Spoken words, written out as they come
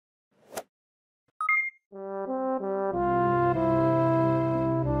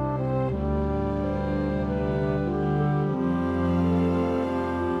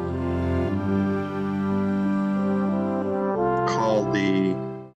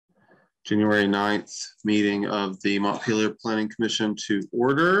January 9th meeting of the Montpelier Planning Commission to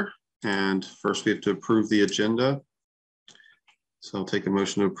order. And first we have to approve the agenda. So I'll take a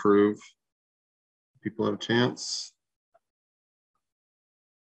motion to approve. People have a chance.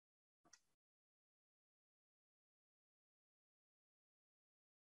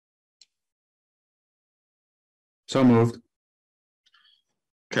 So moved.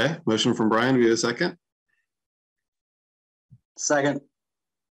 Okay, motion from Brian. Do we have a second? Second.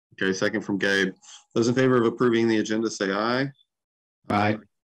 Okay, second from Gabe. Those in favor of approving the agenda say aye. Aye.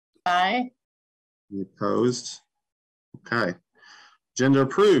 Aye. Any opposed? Okay. Agenda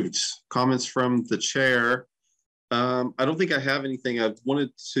approved. Comments from the chair. I don't think I have anything. I wanted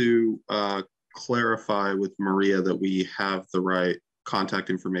to clarify with Maria that we have the right contact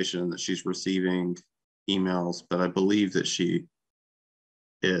information and that she's receiving emails, but I believe that she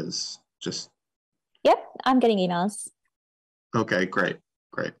is. Just. Yep, I'm getting emails. Okay, great.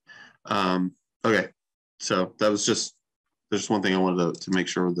 Okay, so that was there's one thing I wanted to make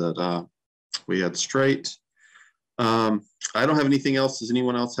sure that we had straight. I don't have anything else. Does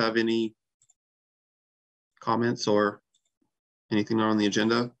anyone else have any comments or anything on the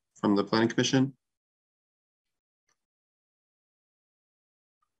agenda from the Planning Commission?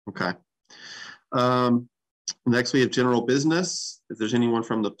 Okay. Next, we have general business. If there's anyone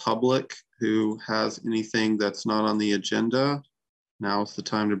from the public who has anything that's not on the agenda, now is the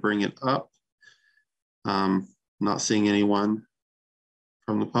time to bring it up. Not seeing anyone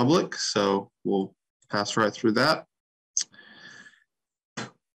from the public, so we'll pass right through that.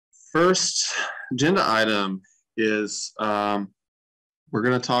 First agenda item is we're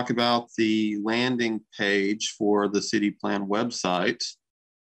going to talk about the landing page for the city plan website.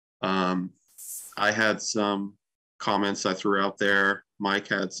 I had some comments I threw out there. Mike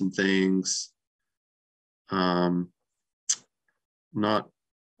had some things. Not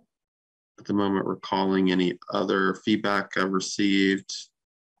at the moment recalling any other feedback I've received,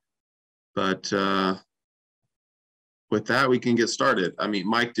 but with that, we can get started. I mean,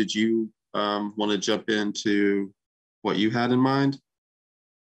 Mike, did you want to jump into what you had in mind?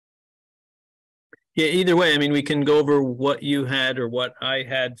 Yeah, either way, I mean, we can go over what you had or what I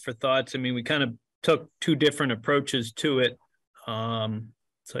had for thoughts. I mean, we kind of took two different approaches to it. So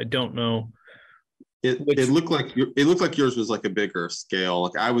I don't know. It looked like yours was like a bigger scale.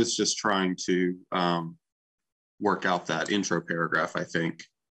 Like I was just trying to work out that intro paragraph, I think.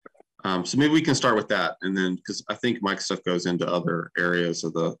 So maybe we can start with that, and then because I think Mike's stuff goes into other areas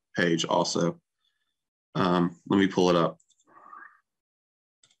of the page also. Let me pull it up.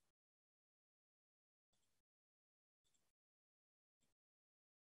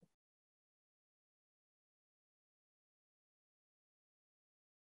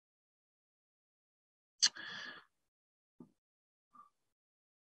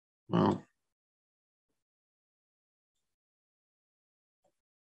 Well,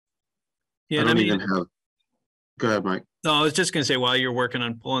 yeah, I don't even have. Go ahead, Mike. No, I was just going to say, while you're working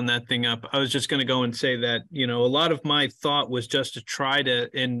on pulling that thing up, I was just going to go and say that, you know, a lot of my thought was just to try to,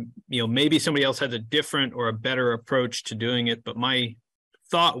 and, you know, maybe somebody else has a different or a better approach to doing it. But my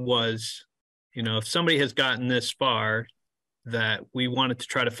thought was, you know, if somebody has gotten this far, that we wanted to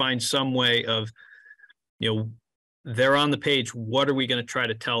try to find some way of, you know, they're on the page. What are we going to try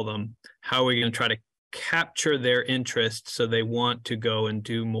to tell them? How are we going to try to capture their interest so they want to go and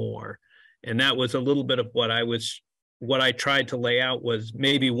do more? And that was a little bit of what I tried to lay out was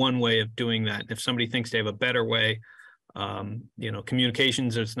maybe one way of doing that. If somebody thinks they have a better way, you know,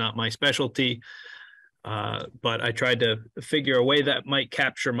 communications is not my specialty, but I tried to figure a way that might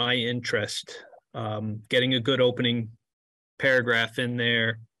capture my interest, getting a good opening paragraph in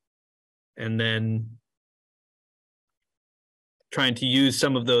there, and then trying to use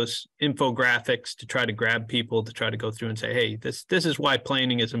some of those infographics to try to grab people to try to go through and say, hey, this is why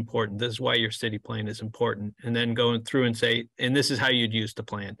planning is important. This is why your city plan is important. And then going through and say, and this is how you'd use the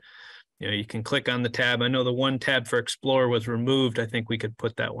plan. You know, you can click on the tab. I know the one tab for Explore was removed. I think we could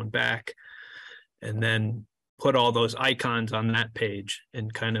put that one back and then put all those icons on that page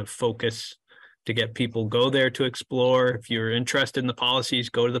and kind of focus to get people go there to explore. If you're interested in the policies,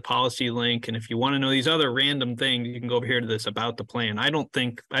 go to the policy link. And if you want to know these other random things, you can go over here to this about the plan. I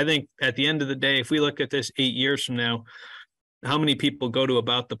think at the end of the day, if we look at this 8 years from now, how many people go to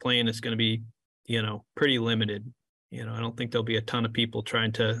about the plan is going to be, you know, pretty limited. You know, I don't think there'll be a ton of people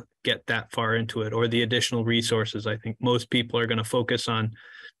trying to get that far into it or the additional resources. I think most people are going to focus on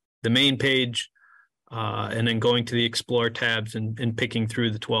the main page, and then going to the Explore tabs and picking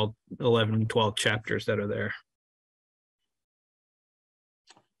through the 11 and 12 chapters that are there.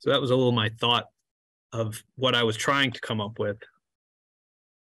 So that was a little my thought of what I was trying to come up with.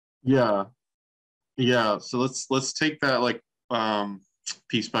 Yeah. Yeah. So let's take that like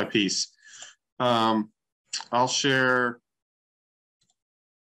piece by piece. I'll share.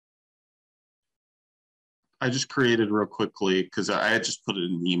 I just created real quickly because I had just put it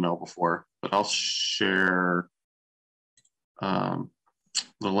in an email before, but I'll share the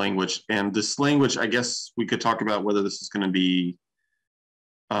language. And this language, I guess we could talk about whether this is going to be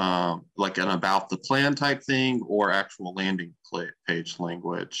like an about the plan type thing or actual landing page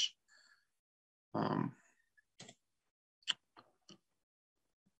language.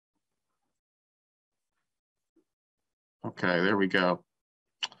 Okay, there we go.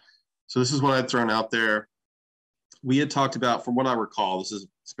 So this is what I'd thrown out there. We had talked about, from what I recall,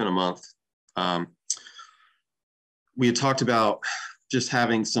 it's been a month. We had talked about just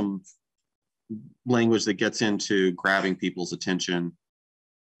having some language that gets into grabbing people's attention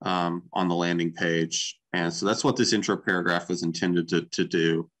on the landing page. And so that's what this intro paragraph was intended to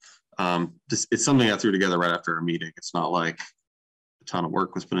do. It's something I threw together right after our meeting. It's not like a ton of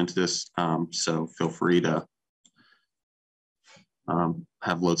work was put into this. So feel free to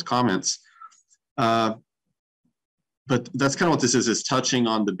have loads of comments. But that's kind of what this is touching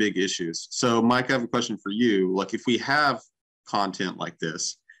on the big issues. So Mike, I have a question for you. Like if we have content like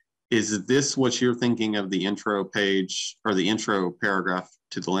this, is this what you're thinking of the intro page or the intro paragraph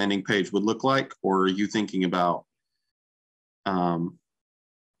to the landing page would look like? Or are you thinking about, or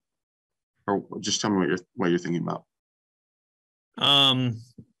just tell me what you're thinking about.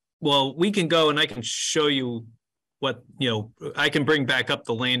 Well, we can go and I can show you what, I can bring back up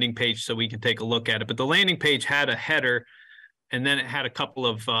the landing page so we can take a look at it. But the landing page had a header, and then it had a couple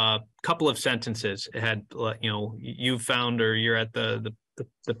of sentences. It had, you found, or you're at the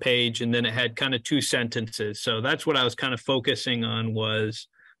page, and then it had kind of two sentences. So that's what I was kind of focusing on, was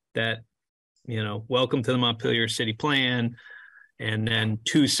that, welcome to the Montpelier City Plan, and then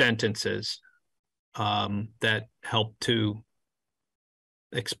two sentences that help to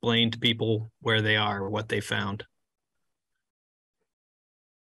explain to people where they are, what they found.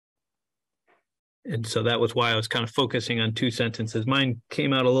 And so that was why I was kind of focusing on two sentences. Mine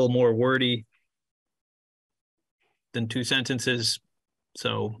came out a little more wordy than two sentences.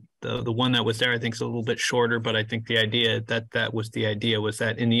 So the one that was there, I think, is a little bit shorter, but I think the idea that was the idea, was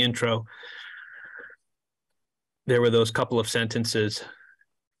that in the intro, there were those couple of sentences.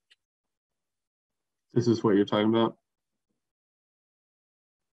 This is what you're talking about?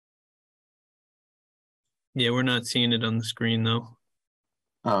 Yeah, we're not seeing it on the screen though.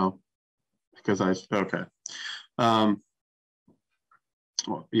 Oh. Because okay. Well,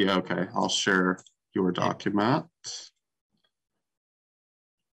 yeah, okay. I'll share your document.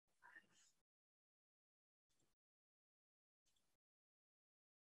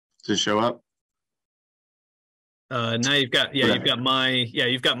 Does it show up? Now you've got, you've got my.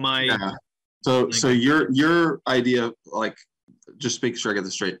 Yeah. So your idea, like, just make sure I get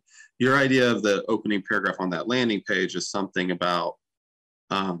this straight. Your idea of the opening paragraph on that landing page is something about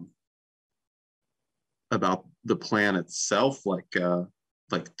the plan itself, like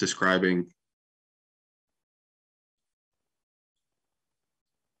describing.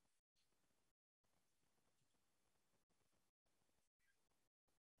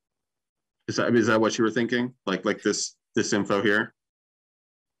 Is that what you were thinking? Like this info here?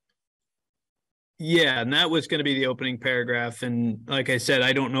 Yeah, and that was going to be the opening paragraph. And like I said,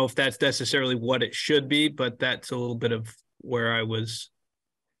 I don't know if that's necessarily what it should be, but that's a little bit of where I was.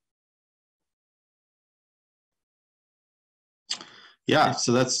 Yeah,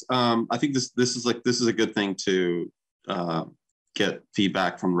 so that's I think this is a good thing to get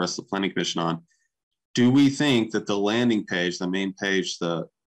feedback from the rest of the Planning Commission on. Do we think that the landing page, the main page, the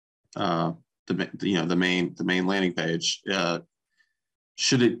main landing page,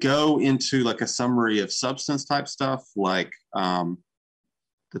 should it go into like a summary of substance type stuff, like the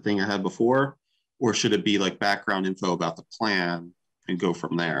thing I had before, or should it be like background info about the plan and go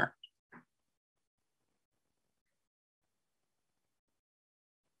from there?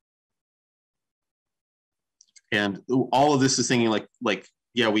 And all of this is saying like Mike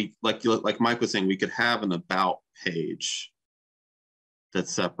was saying, we could have an about page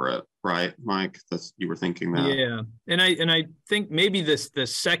that's separate, right, Mike? You were thinking that. Yeah, and I think maybe the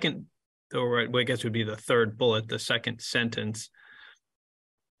second, or I guess would be the third bullet, the second sentence.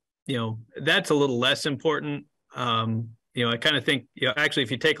 That's a little less important. I kind of think, actually,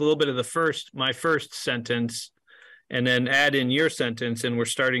 if you take a little bit of my first sentence, and then add in your sentence, and we're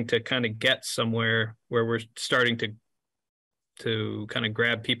starting to kind of get somewhere where we're starting to kind of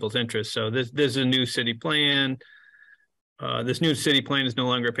grab people's interest. So this is a new city plan. This new city plan is no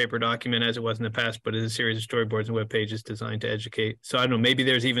longer a paper document as it was in the past, but is a series of storyboards and web pages designed to educate. So I don't know, maybe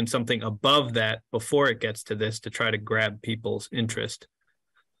there's even something above that before it gets to this to try to grab people's interest.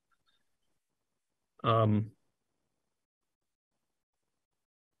 Can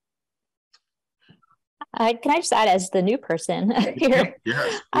I just add, as the new person here,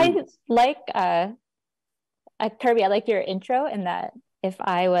 Yes, I like Kirby, I like your intro in that if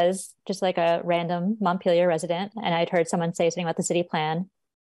I was just like a random Montpelier resident and I'd heard someone say something about the city plan,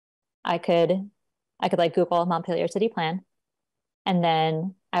 I could like Google Montpelier city plan, and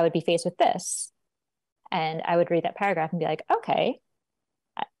then I would be faced with this. And I would read that paragraph and be like, okay,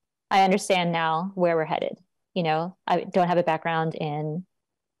 I understand now where we're headed. You know, I don't have a background in,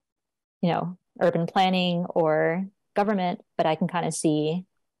 you know, urban planning or government, but I can kind of see,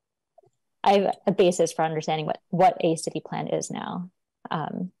 I have a basis for understanding what a city plan is now.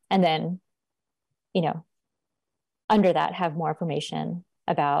 And then, you know, under that, have more information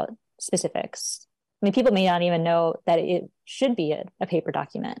about specifics. I mean, people may not even know that it should be a paper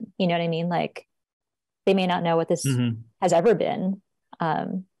document. You know what I mean? Like, they may not know what this has ever been.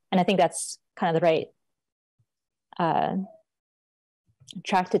 And I think that's kind of the right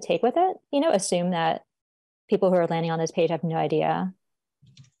track to take with it. You know, assume that people who are landing on this page have no idea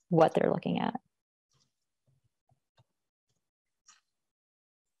what they're looking at.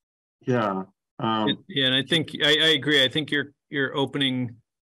 yeah. Yeah, and I think I agree. I think you're opening.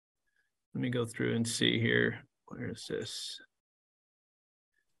 Let me go through and see here. Where is this?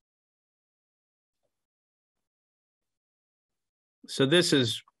 So this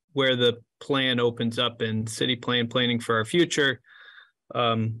is where the plan opens up in city plan, planning for our future.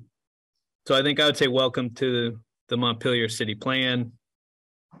 So I think I would say welcome to the Montpelier city plan,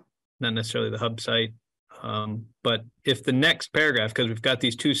 not necessarily the hub site. But if the next paragraph, because we've got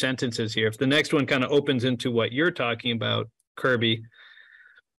these two sentences here, if the next one kind of opens into what you're talking about, Kirby,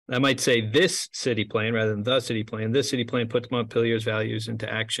 I might say this city plan rather than the city plan. This city plan puts Montpelier's values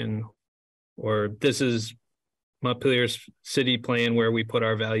into action, or this is Montpelier's city plan where we put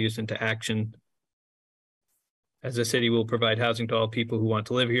our values into action. As a city, we'll provide housing to all people who want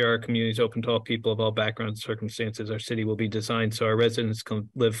to live here. Our community is open to all people of all backgrounds and circumstances. Our city will be designed so our residents can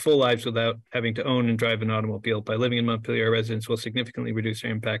live full lives without having to own and drive an automobile. By living in Montpelier, our residents will significantly reduce their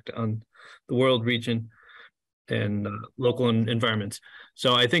impact on the world, region, and local environments.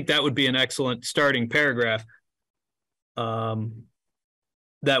 So I think that would be an excellent starting paragraph. That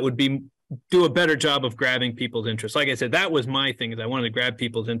would do a better job of grabbing people's interest. Like I said, that was my thing, is I wanted to grab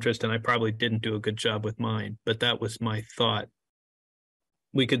people's interest, and I probably didn't do a good job with mine, but that was my thought.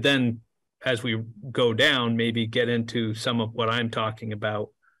 We could then, as we go down, maybe get into some of what I'm talking about,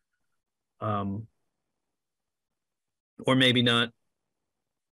 or maybe not.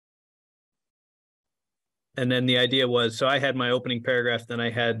 And then the idea was, so I had my opening paragraph, then I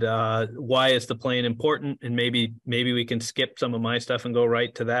had why is the plan important? And maybe we can skip some of my stuff and go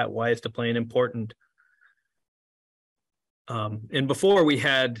right to that. Why is the plan important? And before we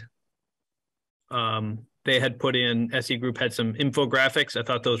had, they had put in, SE Group had some infographics. I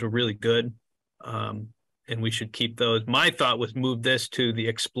thought those were really good. And we should keep those. My thought was move this to the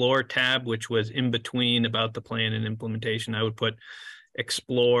Explore tab, which was in between about the plan and implementation. I would put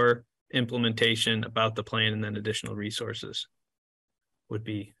Explore, implementation, about the plan, and then additional resources would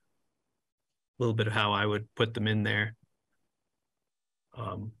be a little bit of how I would put them in there.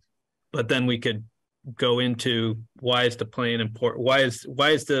 But then we could go into why is the plan important? Why is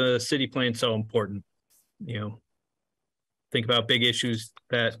the city plan so important? You know, think about big issues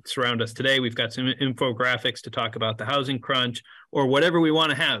that surround us today. We've got some infographics to talk about the housing crunch or whatever we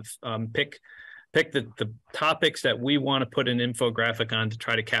want to have. Pick the topics that we want to put an infographic on to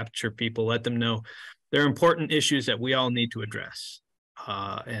try to capture people, let them know they're important issues that we all need to address.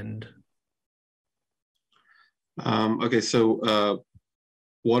 Okay, so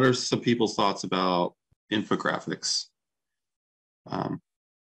what are some people's thoughts about infographics?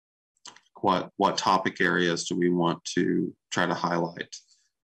 What topic areas do we want to try to highlight?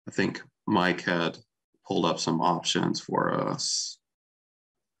 I think Mike had pulled up some options for us.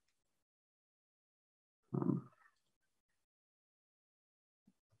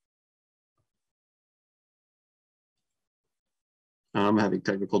 I'm having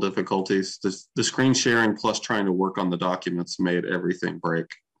technical difficulties. The screen sharing plus trying to work on the documents made everything break.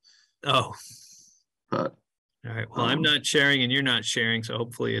 Oh. But all right. Well, I'm not sharing and you're not sharing, so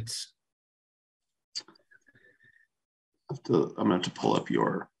hopefully it's. I'm going to have to pull up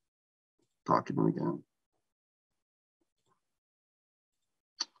your document again.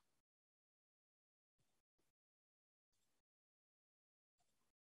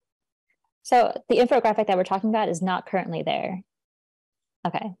 So the infographic that we're talking about is not currently there.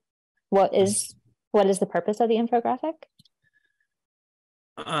 Okay. What is the purpose of the infographic?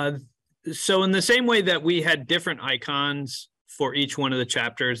 So in the same way that we had different icons for each one of the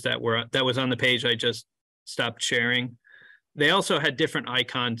chapters that was on the page I just stopped sharing, they also had different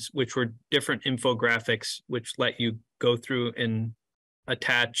icons, which were different infographics, which let you go through and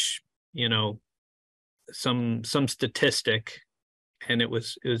attach, you know, some statistic, and it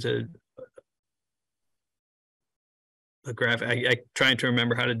was a graph. I trying to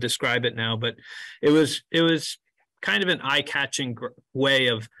remember how to describe it now, but it was kind of an eye-catching way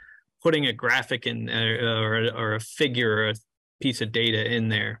of putting a graphic in or a figure or a piece of data in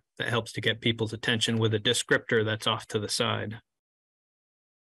there that helps to get people's attention with a descriptor that's off to the side.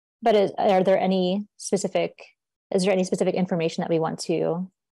 But is there any specific information that we want to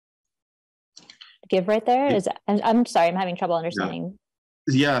give right there? I'm sorry, I'm having trouble understanding.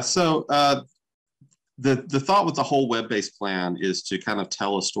 Yeah. So the thought with the whole web-based plan is to kind of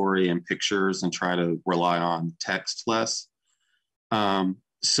tell a story in pictures and try to rely on text less.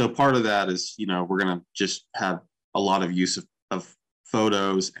 So part of that is, you know, we're going to just have a lot of use of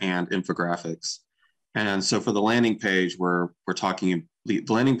photos and infographics. And so for the landing page, we're talking, the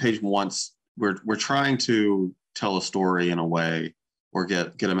landing page wants, we're trying to tell a story in a way or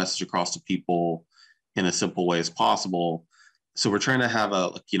get a message across to people in a simple way as possible. So we're trying to have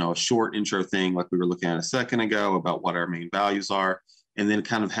a short intro thing like we were looking at a second ago about what our main values are, and then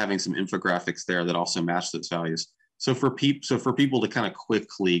kind of having some infographics there that also match those values. So for people to kind of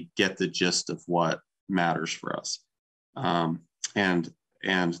quickly get the gist of what matters for us. And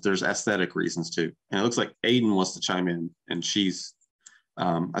there's aesthetic reasons too. And it looks like Aiden wants to chime in, and she's,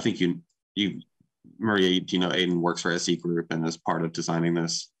 I think you, Maria, do you know Aiden works for SE Group and is part of designing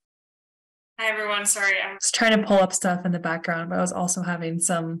this? Hi everyone, sorry, I was trying to pull up stuff in the background, but I was also having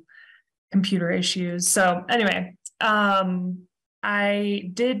some computer issues. So anyway,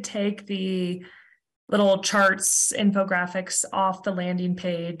 I did take the little charts, infographics off the landing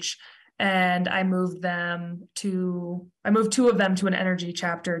page, and I moved two of them to an energy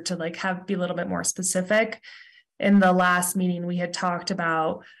chapter to be a little bit more specific. In the last meeting, we had talked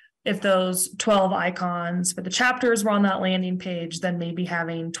about if those 12 icons for the chapters were on that landing page, then maybe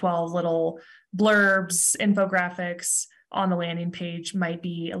having 12 little blurbs, infographics on the landing page might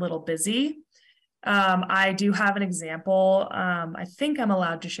be a little busy. I do have an example. I think I'm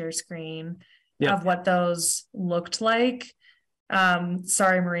allowed to share screen of what those looked like.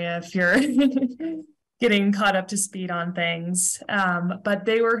 Sorry, Maria, if you're getting caught up to speed on things. But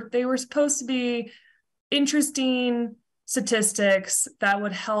they were supposed to be interesting statistics that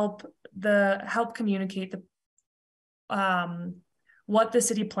would help communicate what the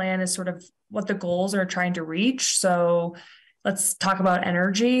city plan is, sort of what the goals are trying to reach. So let's talk about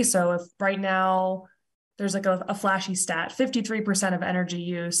energy. So if right now there's a flashy stat, 53% of energy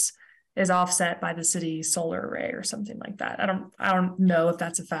use is offset by the city's solar array or something like that. I don't know if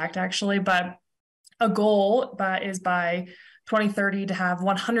that's a fact actually, but a goal is by 2030 to have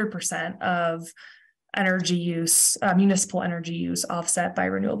 100% of energy use, municipal energy use offset by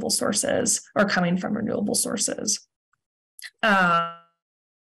renewable sources or coming from renewable sources.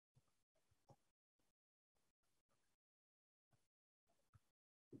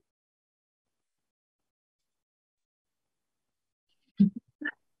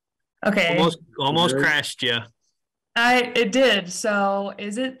 Okay. Almost crashed you. It did. So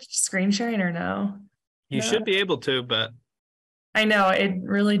is it screen sharing or no? You should be able to, but I know it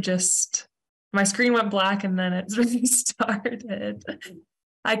really just, my screen went black and then it restarted.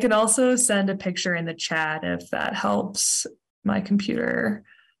 I can also send a picture in the chat if that helps my computer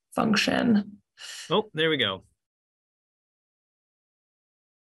function. Oh, there we go.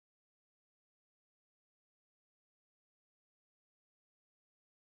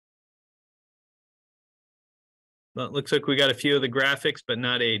 Well, it looks like we got a few of the graphics, but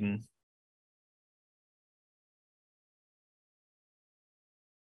not Aiden.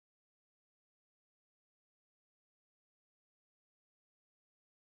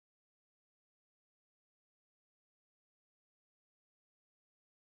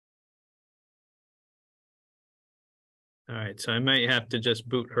 All right, so I might have to just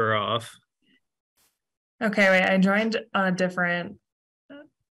boot her off. Okay, wait, I joined on a different.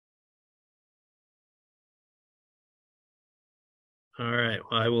 All right,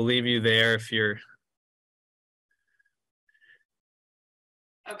 well, I will leave you there if you're.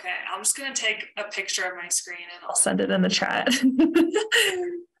 Okay, I'm just gonna take a picture of my screen and I'll send it in the chat.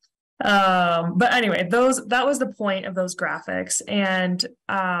 But anyway, that was the point of those graphics. And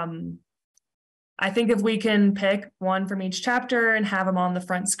I think if we can pick one from each chapter and have them on the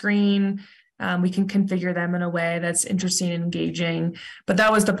front screen, we can configure them in a way that's interesting and engaging. But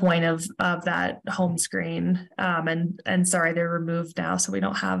that was the point of that home screen. And sorry, they're removed now, so we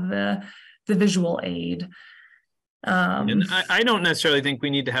don't have the visual aid. And I don't necessarily think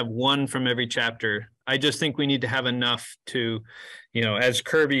we need to have one from every chapter. I just think we need to have enough to, as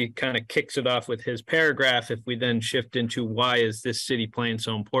Kirby kind of kicks it off with his paragraph, if we then shift into why is this city plan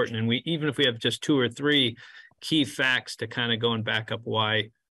so important, and even if we have just 2 or 3 key facts to kind of go and back up why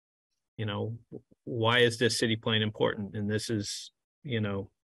is this city plan important, and this is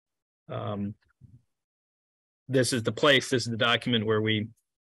this is the place, this is the document where we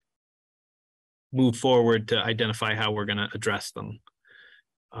move forward to identify how we're going to address them.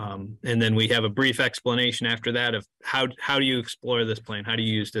 And then we have a brief explanation after that of how do you explore this plan? How do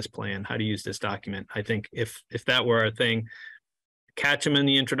you use this plan? How do you use this document? I think if that were our thing, catch them in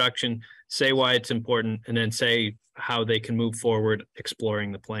the introduction, say why it's important, and then say how they can move forward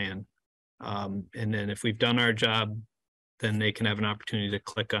exploring the plan. And then if we've done our job, then they can have an opportunity to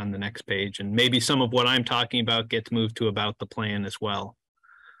click on the next page. And maybe some of what I'm talking about gets moved to about the plan as well.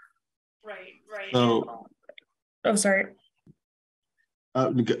 Right. So, oh, sorry.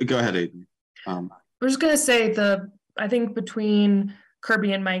 Go ahead, Aiden. I was just going to say I think between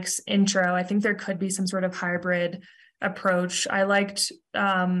Kirby and Mike's intro, I think there could be some sort of hybrid approach. I liked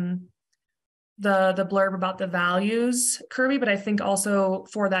the blurb about the values, Kirby, but I think also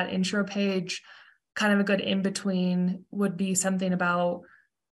for that intro page, kind of a good in-between would be something about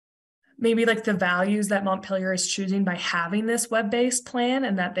maybe like the values that Montpelier is choosing by having this web-based plan,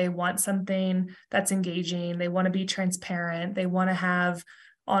 and that they want something that's engaging. They want to be transparent. They want to have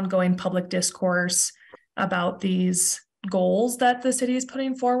ongoing public discourse about these goals that the city is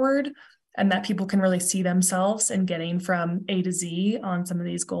putting forward, and that people can really see themselves in getting from A to Z on some of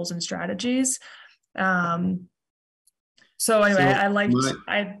these goals and strategies. So anyway,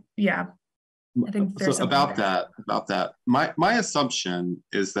 I think there's so about that. My assumption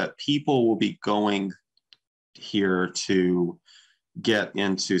is that people will be going here to get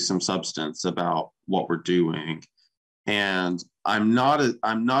into some substance about what we're doing, and I'm not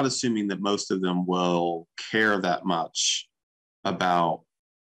assuming that most of them will care that much about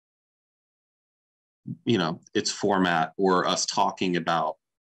its format or us talking about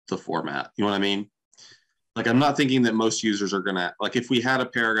the format. You know what I mean? Like, I'm not thinking that most users are gonna, like, if we had a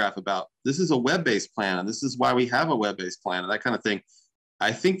paragraph about this is a web-based plan and this is why we have a web-based plan and that kind of thing,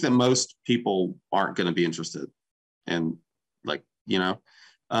 I think that most people aren't going to be interested. And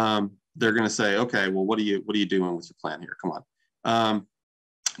they're going to say, okay, well, what are you doing with your plan here? Come on.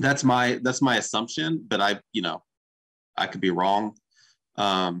 That's my assumption, but I could be wrong.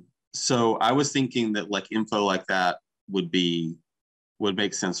 So I was thinking that like info like that would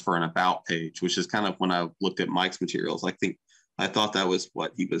make sense for an about page, which is kind of when I looked at Mike's materials. I thought that was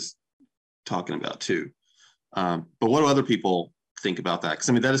what he was talking about too. But what do other people think about that? Because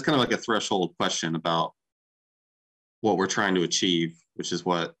that is kind of like a threshold question about what we're trying to achieve, which is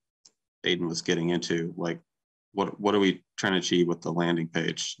what Aiden was getting into. Like, what are we trying to achieve with the landing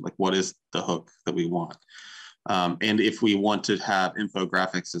page? Like, what is the hook that we want? And if we want to have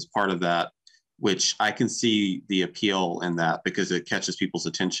infographics as part of that, which I can see the appeal in that because it catches people's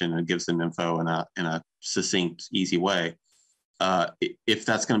attention and gives them info in a succinct, easy way. If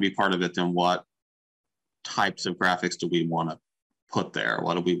that's going to be part of it, then what types of graphics do we want to put there?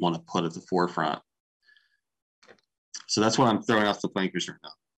 What do we want to put at the forefront? So that's what I'm throwing off the planning commission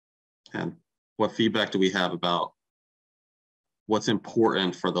right now. And what feedback do we have about what's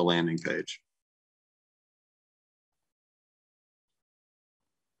important for the landing page?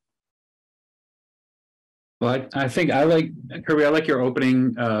 But I think Kirby, I like your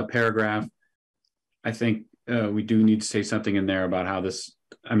opening paragraph. I think we do need to say something in there about how this,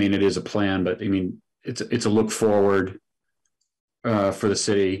 it is a plan, but it's a look forward for the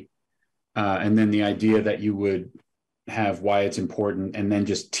city. And then the idea that you would have why it's important and then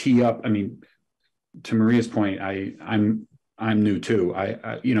just tee up. To Maria's point, I'm new too.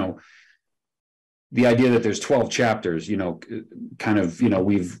 The idea that there's 12 chapters,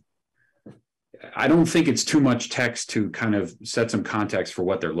 I don't think it's too much text to kind of set some context for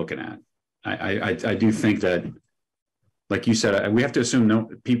what they're looking at. I do think that, like you said, we have to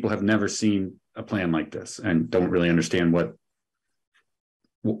assume people have never seen a plan like this and don't really understand what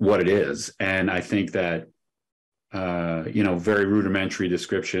it is. And I think that, very rudimentary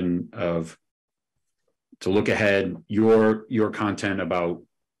description of to look ahead, your content about,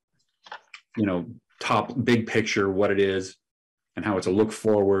 top big picture, what it is and how it's a look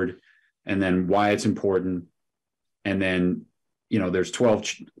forward, and then why it's important. And then, there's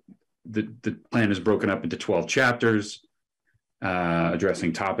 12 the plan is broken up into 12 chapters,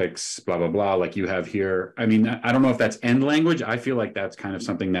 addressing topics, blah, blah, blah, like you have here. I mean, I don't know if that's end language. I feel like that's kind of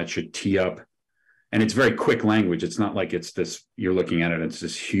something that should tee up, and it's very quick language. It's not like it's this, you're looking at it, it's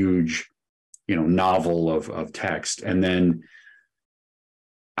this huge, novel of text. And then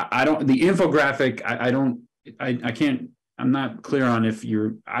the infographic, I can't, I'm not clear on if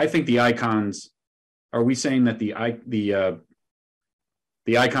I think the icons, are we saying that the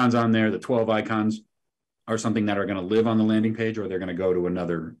icons on there, the 12 icons, are something that are going to live on the landing page, or they're going to go to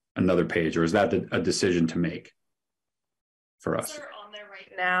another page, or is that a decision to make for us? They're on there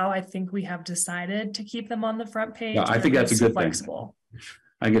right now. I think we have decided to keep them on the front page. Yeah, I think that's a good thing.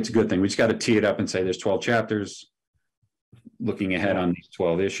 I think it's a good thing. We just got to tee it up and say there's 12 chapters, looking ahead on these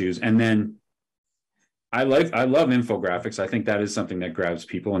 12 issues. And then I love infographics. I think that is something that grabs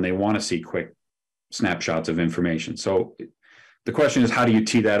people, and they want to see quick snapshots of information. So the question is, how do you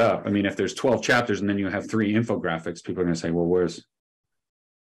tee that up? I mean, if there's 12 chapters and then you have 3 infographics, people are going to say, well, where's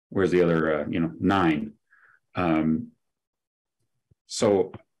the other, 9?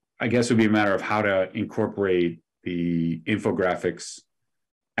 So I guess it would be a matter of how to incorporate the infographics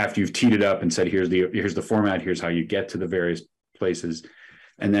after you've teed it up and said, here's the format, here's how you get to the various places.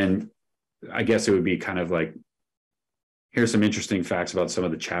 And then I guess it would be kind of like, here's some interesting facts about some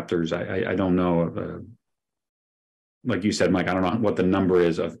of the chapters. I don't know. Like you said, Mike, I don't know what the number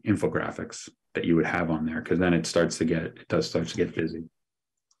is of infographics that you would have on there, because then it does start to get busy.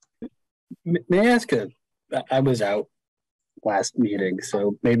 May I ask I was out last meeting,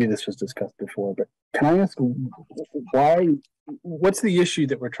 so maybe this was discussed before, but can I ask what's the issue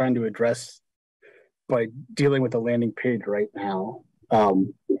that we're trying to address by dealing with the landing page right now?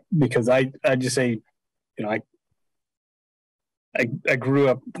 Because I just say, I grew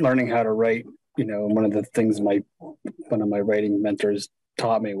up learning how to write. One of the things one of my writing mentors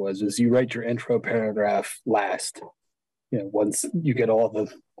taught me was you write your intro paragraph last. Once you get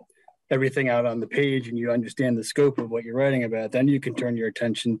everything out on the page and you understand the scope of what you're writing about, then you can turn your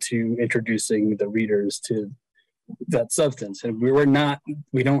attention to introducing the readers to that substance. And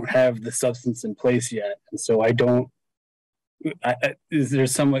we don't have the substance in place yet. And so do you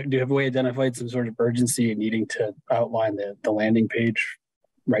have a way identified some sort of urgency in needing to outline the landing page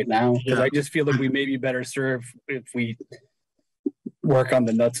right now? Because I just feel like we may be better served if we work on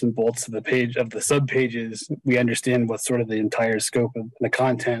the nuts and bolts of the page, of the sub pages. We understand what sort of the entire scope of the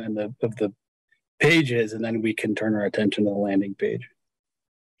content and of the page is, and then we can turn our attention to the landing page.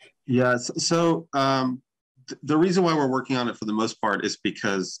 Yeah. So the reason why we're working on it for the most part is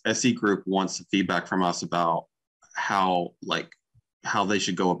because SE Group wants the feedback from us about how they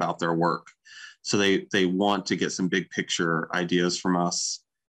should go about their work. So they want to get some big picture ideas from us,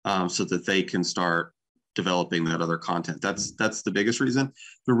 so that they can start developing that other content. That's the biggest reason.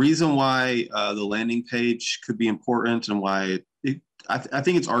 The reason why the landing page could be important, and why I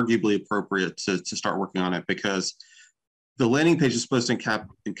think it's arguably appropriate to start working on it, because the landing page is supposed to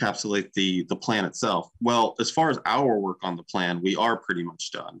encapsulate the plan itself. Well, as far as our work on the plan, we are pretty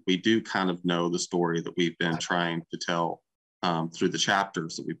much done. We do kind of know the story that we've been trying to tell through the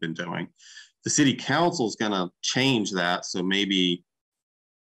chapters that we've been doing. The city council is going to change that. So maybe,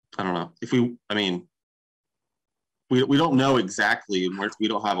 I don't know, we don't know exactly, and we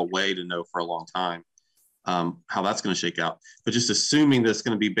don't have a way to know for a long time how that's going to shake out. But just assuming that's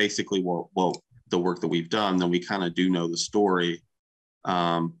going to be basically the work that we've done, then we kind of do know the story.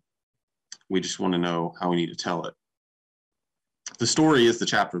 We just want to know how we need to tell it. The story is the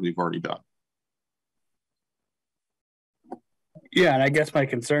chapter we've already done. Yeah, and I guess my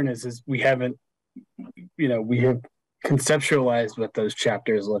concern is we haven't, we have conceptualized what those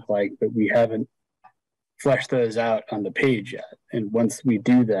chapters look like, but we haven't fleshed those out on the page yet. And once we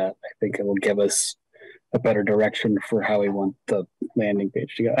do that, I think it will give us a better direction for how we want the landing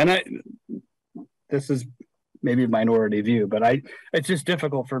page to go. And this is maybe a minority view, but it's just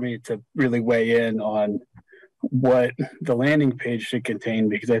difficult for me to really weigh in on what the landing page should contain,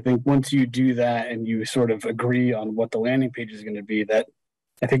 because I think once you do that and you sort of agree on what the landing page is going to be, that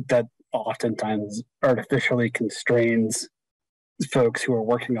I think that oftentimes artificially constrains folks who are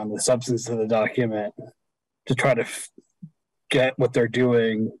working on the substance of the document to try to get what they're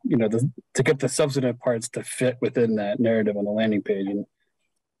doing, to get the substantive parts to fit within that narrative on the landing page. And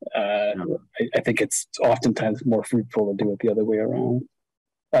I think it's oftentimes more fruitful to do it the other way around.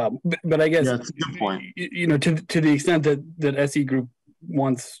 But I guess, that's a good point. To the extent that SE Group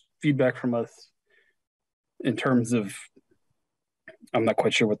wants feedback from us in terms of, I'm not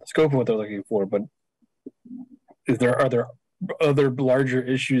quite sure what the scope of what they're looking for, but are there other larger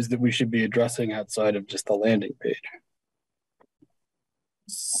issues that we should be addressing outside of just the landing page?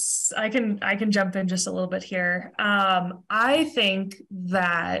 I can jump in just a little bit here. I think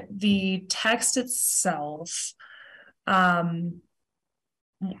that the text itself, I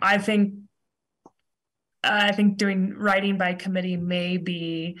think doing writing by committee may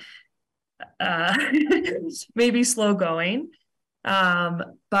be maybe slow going.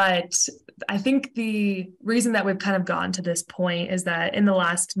 But I think the reason that we've kind of gotten to this point is that in the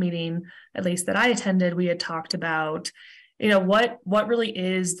last meeting, at least that I attended, we had talked about, what really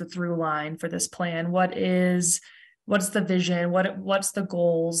is the through line for this plan? What's the vision? What's the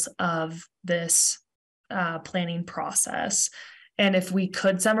goals of this planning process? And if we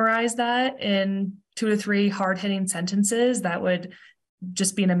could summarize that in 2 to 3 hard-hitting sentences, that would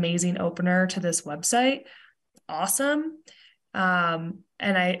just be an amazing opener to this website. Awesome. And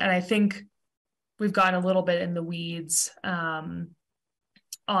I think we've gotten a little bit in the weeds on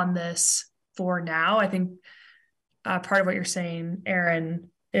this for now. I think part of what you're saying, Aaron,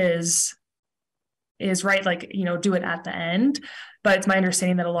 is right. Like, do it at the end. But it's my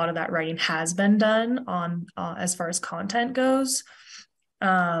understanding that a lot of that writing has been done on as far as content goes.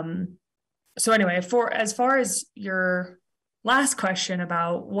 So anyway, as far as your last question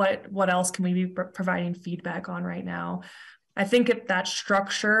about what else can we be providing feedback on right now, I think if that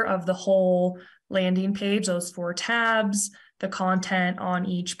structure of the whole landing page, those 4 tabs, the content on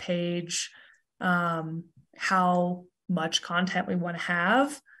each page, how much content we want to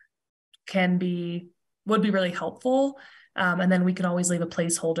have would be really helpful. And then we can always leave a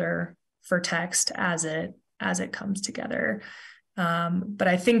placeholder for text as it comes together. But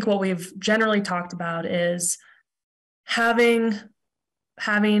I think what we've generally talked about is having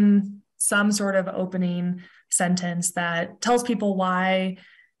some sort of opening sentence that tells people why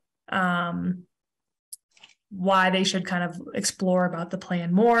they should kind of explore about the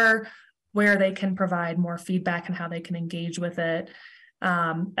plan more, where they can provide more feedback and how they can engage with it,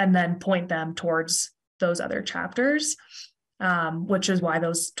 and then point them towards those other chapters, which is why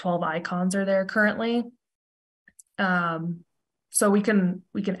those 12 icons are there currently. So we can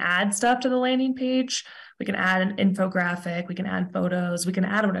add stuff to the landing page. We can add an infographic. We can add photos. We can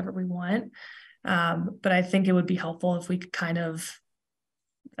add whatever we want. But I think it would be helpful if we could kind of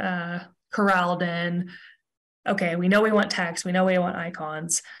corralled in, okay, we know we want text, we know we want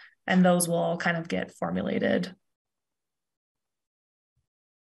icons, and those will all kind of get formulated.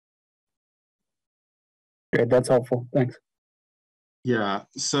 Great, that's helpful. Thanks. Yeah.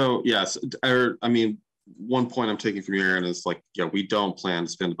 So yes, I mean, one point I'm taking from you, Aaron, is like, yeah, we don't plan to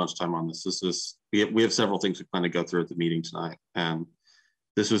spend a bunch of time on this. We have several things we plan to go through at the meeting tonight, and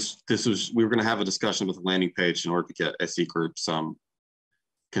we were going to have a discussion with the landing page in order to get SE group some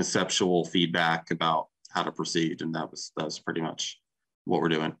conceptual feedback about how to proceed, and that was pretty much what we're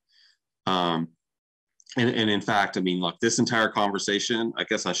doing. And in fact, I mean, look, this entire conversation, I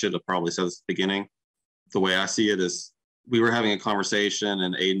guess I should have probably said this at the beginning. The way I see it is, we were having a conversation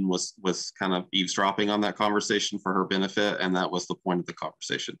and Aiden was kind of eavesdropping on that conversation for her benefit. And that was the point of the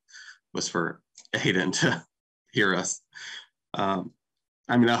conversation, was for Aiden to hear us. I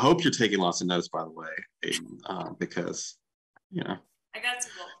mean, I hope you're taking lots of notes, by the way, Aiden, because, I got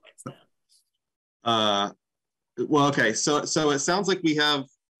some bullet points now. Well, okay. So it sounds like we have,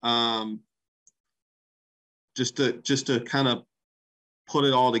 just to kind of put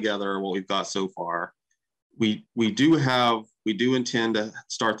it all together, what we've got so far. We do intend to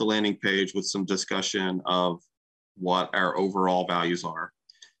start the landing page with some discussion of what our overall values are,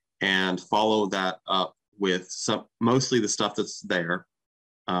 and follow that up with mostly the stuff that's there.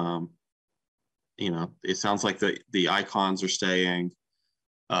 It sounds like the icons are staying.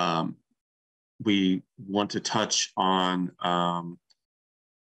 We want to touch on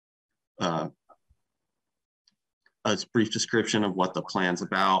a brief description of what the plan's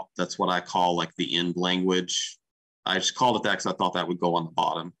about. That's what I call like the end language. I just called it that because I thought that would go on the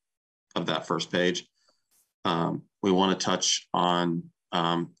bottom of that first page. We want to touch on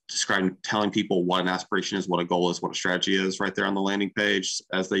telling people what an aspiration is, what a goal is, what a strategy is, right there on the landing page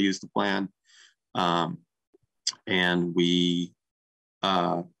as they use the plan. And we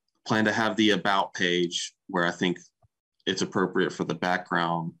plan to have the about page where I think it's appropriate for the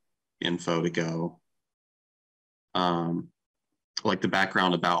background info to go. Like the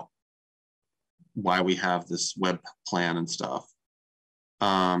background about why we have this web plan and stuff.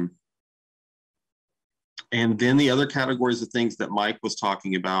 And then the other categories of things that Mike was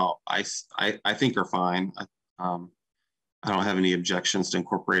talking about, I think are fine. I don't have any objections to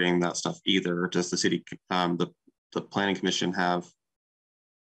incorporating that stuff either. Does the city, the planning commission have,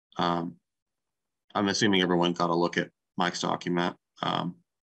 I'm assuming everyone got a look at Mike's document.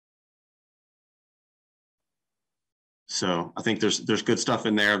 So I think there's good stuff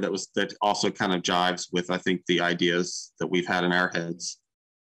in there that also kind of jives with, I think, the ideas that we've had in our heads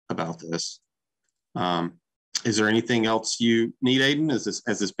about this. Is there anything else you need, Aiden? Has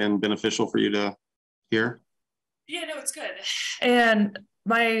this been beneficial for you to hear? Yeah, no, it's good. And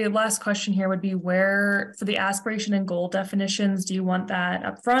my last question here would be, where for the aspiration and goal definitions, do you want that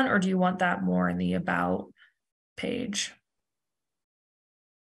up front or do you want that more in the about page?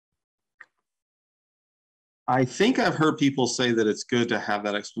 I think I've heard people say that it's good to have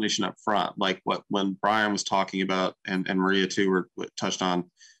that explanation up front, like when Brian was talking about, and Maria too touched on,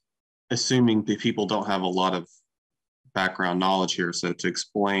 assuming that people don't have a lot of background knowledge here. So to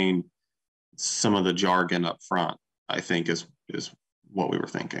explain some of the jargon up front, I think is what we were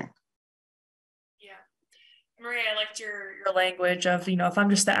thinking. Yeah. Maria, I liked your language of, if I'm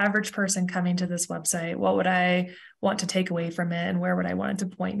just the average person coming to this website, what would I want to take away from it and where would I want it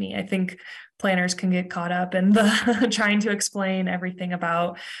to point me? I think planners can get caught up in the trying to explain everything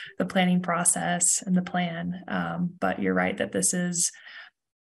about the planning process and the plan. But you're right that this is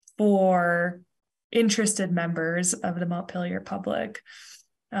for interested members of the Montpelier public,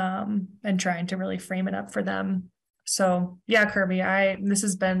 and trying to really frame it up for them. So yeah, Kirby, this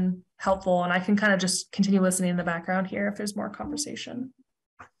has been helpful, and I can kind of just continue listening in the background here if there's more conversation.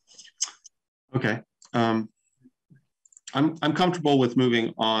 Okay. I'm comfortable with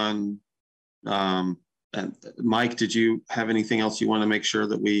moving on. And Mike, did you have anything else you want to make sure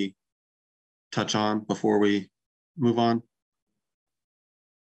that we touch on before we move on?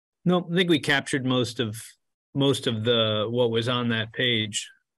 No, I think we captured most of the what was on that page.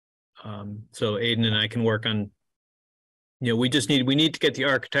 So Aiden and I can work on, we need to get the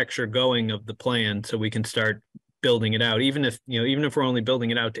architecture going of the plan so we can start building it out. Even if we're only building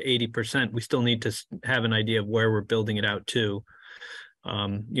it out to 80%, we still need to have an idea of where we're building it out to.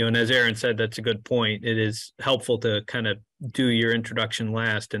 And as Aaron said, that's a good point. It is helpful to kind of do your introduction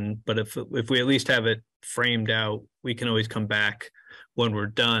last, but if we at least have it framed out, we can always come back when we're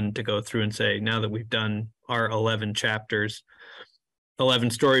done to go through and say, now that we've done our 11 chapters, 11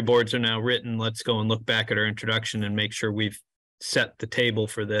 storyboards are now written, let's go and look back at our introduction and make sure we've set the table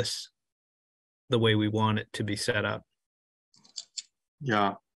for this the way we want it to be set up.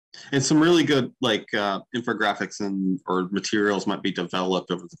 Yeah. And some really good infographics or materials might be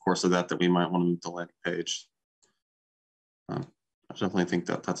developed over the course of that we might want to move to the landing page. I definitely think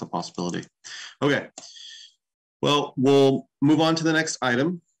that's a possibility. Okay. Well, we'll move on to the next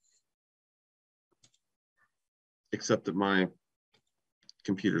item, except that my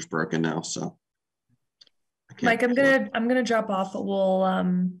computer's broken now, so. Mike, I'm gonna drop off, but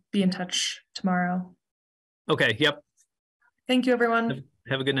we'll be in touch tomorrow. Okay. Yep. Thank you, everyone.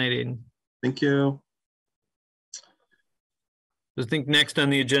 Have a good night, Aiden. Thank you. I think next on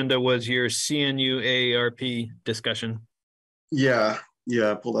the agenda was your CNU AARP discussion. Yeah,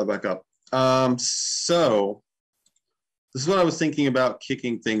 pull that back up. So this is what I was thinking about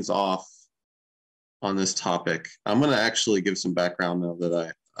kicking things off on this topic. I'm going to actually give some background now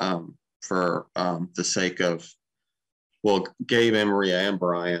that for the sake of, Gabe and Maria and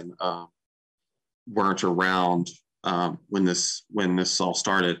Brian weren't around when this all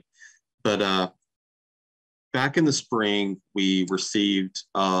started, but back in the spring we received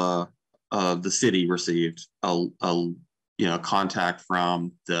the city received a contact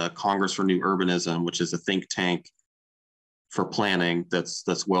from the Congress for New Urbanism, which is a think tank for planning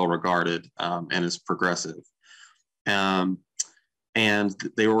that's well regarded and is progressive, and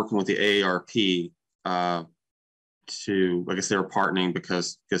they were working with the AARP to, I guess they were partnering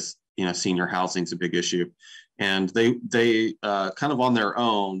because senior housing is a big issue. And they kind of on their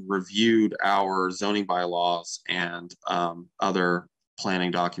own reviewed our zoning bylaws and other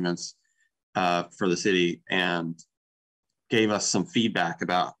planning documents for the city and gave us some feedback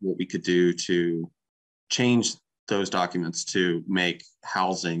about what we could do to change those documents to make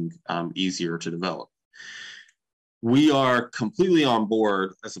housing easier to develop. We are completely on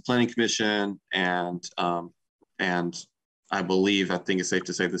board as a planning commission, and I think it's safe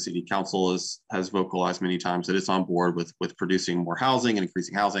to say the city council has vocalized many times that it's on board with producing more housing and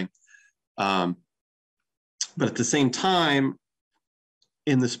increasing housing. But at the same time,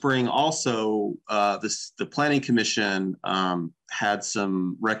 in the spring also, the planning commission had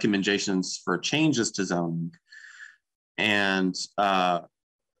some recommendations for changes to zoning, and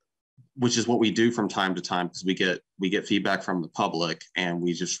which is what we do from time to time, because we get feedback from the public and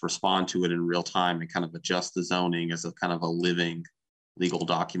we just respond to it in real time and kind of adjust the zoning as a kind of a living legal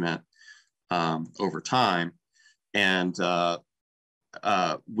document over time. And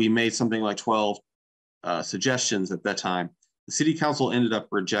we made something like 12 suggestions at that time. The city council ended up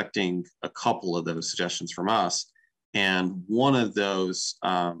rejecting a couple of those suggestions from us And one of those,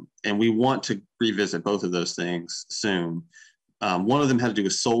 and we want to revisit both of those things soon. One of them had to do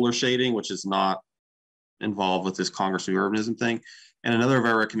with solar shading, which is not involved with this Congress of Urbanism thing. And another of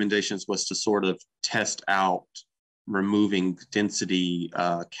our recommendations was to sort of test out removing density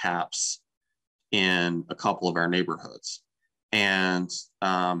caps in a couple of our neighborhoods. And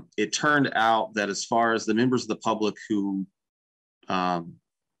it turned out that as far as the members of the public who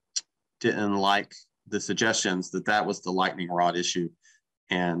didn't like the suggestions, that was the lightning rod issue.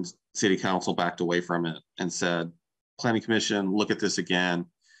 And City Council backed away from it and said, Planning Commission, look at this again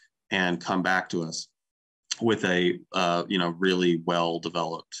and come back to us with a really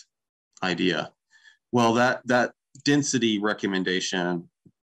well-developed idea. Well, that density recommendation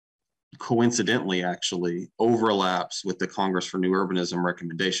coincidentally actually overlaps with the Congress for New Urbanism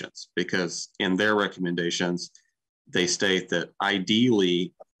recommendations, because in their recommendations, they state that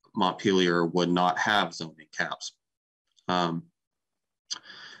ideally Montpelier would not have zoning caps.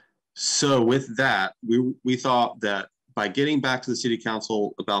 So with that, we thought that by getting back to the City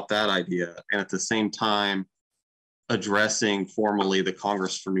Council about that idea, and at the same time addressing formally the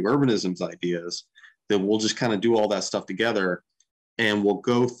Congress for New Urbanism's ideas, that we'll just kind of do all that stuff together, and we'll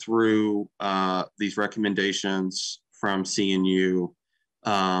go through these recommendations from CNU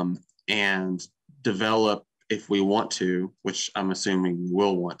and develop, if we want to, which I'm assuming we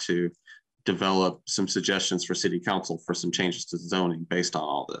will want to, develop some suggestions for City Council for some changes to zoning based on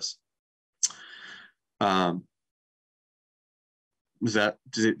all this.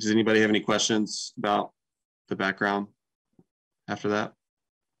 Does anybody have any questions about the background after that?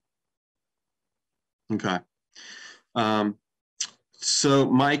 Okay. So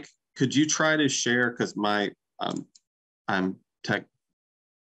Mike, could you try to share, because my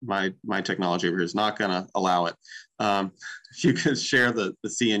technology over here is not going to allow it. If you could share the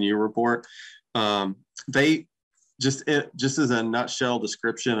CNU report. They just as a nutshell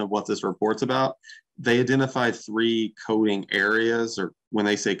description of what this report's about, they identified 3 coding areas, or when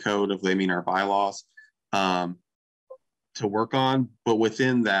they say code, if they mean our bylaws, to work on. But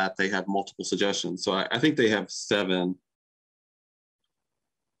within that, they have multiple suggestions. So I think they have 7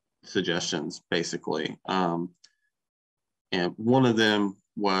 suggestions, basically. And one of them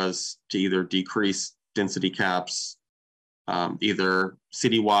was to either decrease density caps, either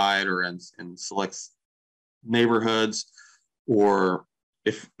citywide or in select neighborhoods, or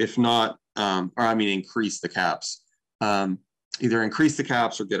if not, increase the caps. Either increase the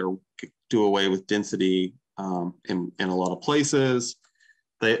caps or do away with density in a lot of places.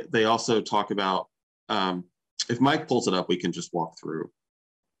 They also talk about, if Mike pulls it up, we can just walk through.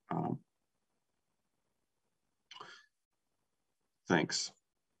 Thanks.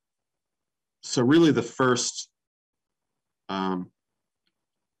 So really the first, they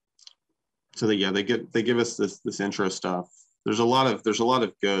give us this intro stuff. There's a lot of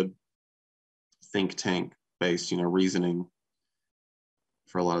good think tank based, reasoning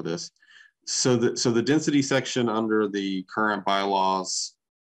for a lot of this. So the density section under the current bylaws,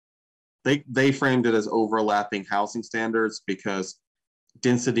 they framed it as overlapping housing standards, because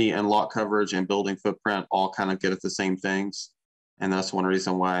density and lot coverage and building footprint all kind of get at the same things. And that's one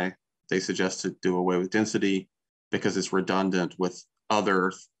reason why they suggest to do away with density, because it's redundant with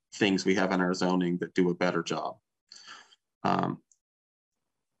other things we have in our zoning that do a better job.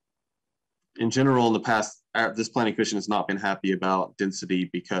 In general, in the past, this planning commission has not been happy about density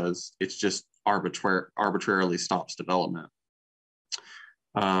because it's just arbitrarily stops development.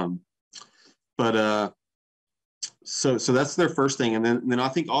 So that's their first thing. And then I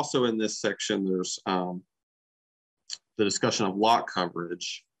think also in this section, there's the discussion of lot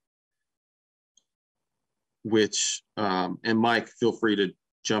coverage, which, and Mike, feel free to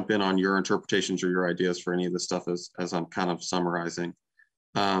jump in on your interpretations or your ideas for any of this stuff as I'm kind of summarizing.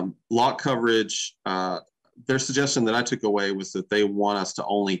 Lot coverage, their suggestion that I took away was that they want us to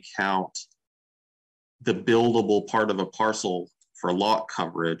only count the buildable part of a parcel for lot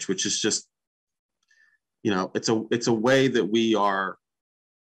coverage, which is just, it's a way that we are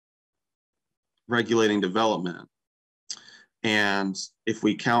regulating development. And if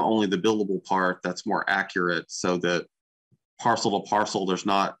we count only the buildable part, that's more accurate, so that parcel to parcel, there's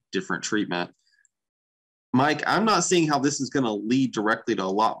not different treatment. Mike, I'm not seeing how this is going to lead directly to a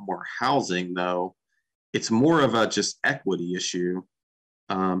lot more housing, though. It's more of a just equity issue.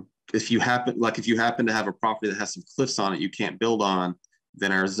 If you happen to have a property that has some cliffs on it you can't build on,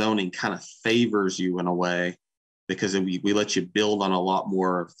 then our zoning kind of favors you in a way, because we let you build on a lot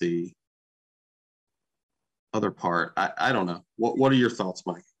more of the other part. I don't know. What are your thoughts,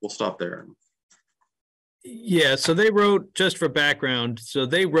 Mike? We'll stop there. Yeah, so they wrote, just for background, so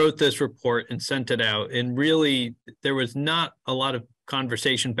they wrote this report and sent it out, and really there was not a lot of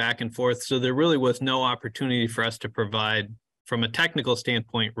conversation back and forth, so there really was no opportunity for us to provide, from a technical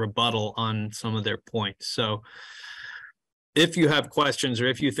standpoint, rebuttal on some of their points. So if you have questions or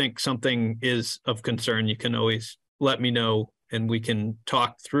if you think something is of concern, you can always let me know and we can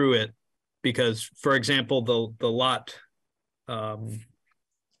talk through it. Because, for example, the lot,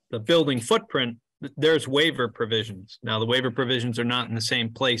 the building footprint, there's waiver provisions. Now, the waiver provisions are not in the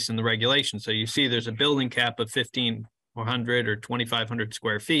same place in the regulation. So you see there's a building cap of 1,500 or 2,500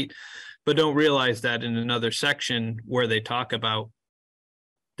 square feet, but don't realize that in another section where they talk about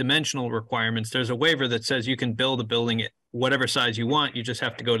dimensional requirements, there's a waiver that says you can build a building at whatever size you want. You just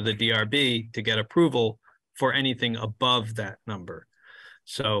have to go to the DRB to get approval for anything above that number.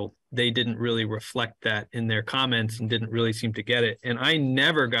 So they didn't really reflect that in their comments and didn't really seem to get it. And I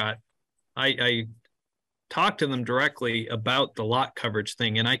never got, I talked to them directly about the lot coverage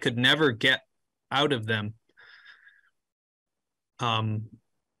thing, and I could never get out of them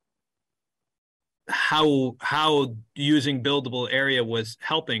how using buildable area was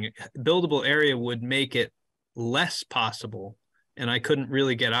helping. Buildable area would make it less possible, and I couldn't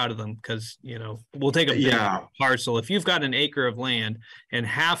really get out of them because, you know, we'll take a big parcel. If you've got an acre of land and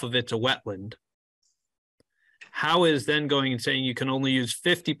half of it's a wetland, how is then going and saying you can only use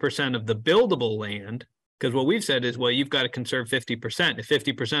 50% of the buildable land? Because what we've said is, well, you've got to conserve 50%. If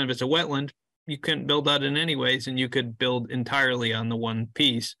 50% of it's a wetland, you couldn't build that in anyways, and you could build entirely on the one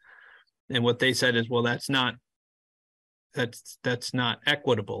piece. And what they said is, well, that's not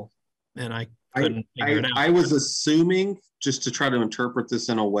equitable. And I couldn't figure it out. I was assuming, just to try to interpret this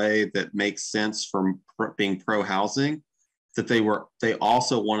in a way that makes sense from being pro-housing, that they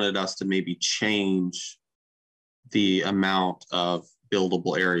also wanted us to maybe change the amount of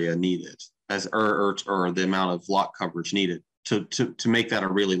buildable area needed or the amount of lot coverage needed to make that a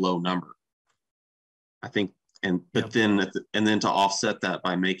really low number. I think, then to offset that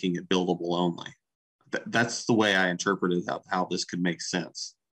by making it buildable only. That's the way I interpreted how this could make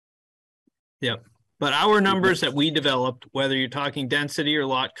sense. Yep. But our numbers that we developed, whether you're talking density or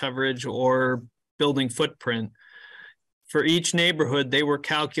lot coverage or building footprint, for each neighborhood, they were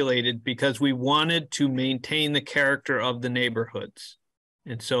calculated because we wanted to maintain the character of the neighborhoods.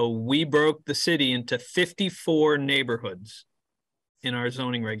 And so we broke the city into 54 neighborhoods in our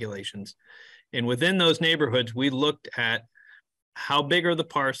zoning regulations. And within those neighborhoods, we looked at how big are the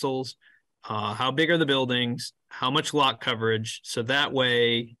parcels, how big are the buildings, how much lot coverage. So that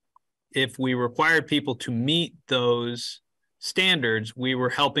way, if we required people to meet those standards, we were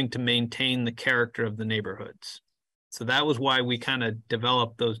helping to maintain the character of the neighborhoods. So that was why we kind of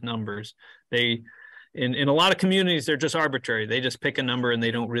developed those numbers. In a lot of communities, they're just arbitrary. They just pick a number and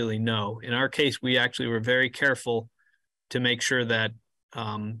they don't really know. In our case, we actually were very careful to make sure that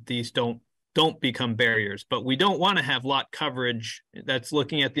these don't become barriers. But we don't want to have lot coverage that's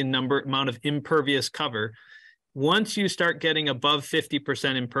looking at the amount of impervious cover. Once you start getting above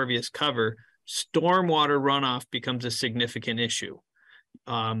 50% impervious cover, stormwater runoff becomes a significant issue.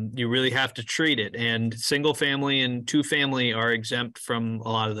 You really have to treat it, and single family and two family are exempt from a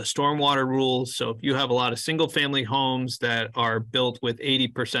lot of the stormwater rules. So if you have a lot of single family homes that are built with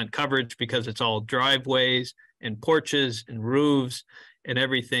 80% coverage because it's all driveways and porches and roofs and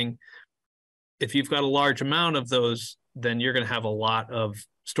everything, if you've got a large amount of those, then you're going to have a lot of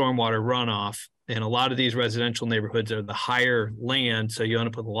stormwater runoff. And a lot of these residential neighborhoods are the higher land, so you end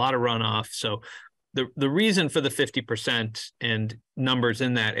up with a lot of runoff. So the reason for the 50% and numbers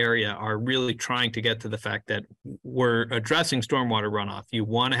in that area are really trying to get to the fact that we're addressing stormwater runoff. You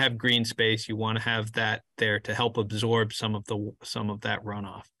want to have green space. You want to have that there to help absorb some of that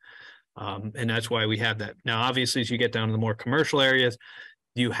runoff. And that's why we have that. Now, obviously, as you get down to the more commercial areas,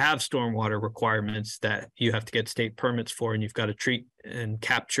 you have stormwater requirements that you have to get state permits for, and you've got to treat and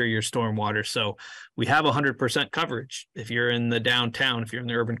capture your stormwater. So we have 100% coverage. If you're in the downtown, if you're in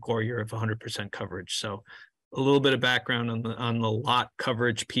the urban core, you're at 100% coverage. So a little bit of background on the lot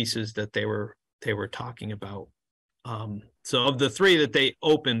coverage pieces that they were talking about. So of the three that they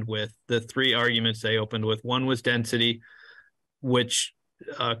opened with, the three arguments they opened with, one was density, which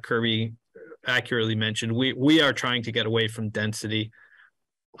Kirby accurately mentioned. We are trying to get away from density.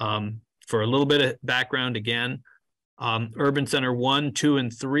 For a little bit of background again, Urban Center 1, 2,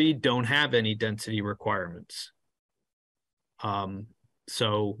 and 3 don't have any density requirements.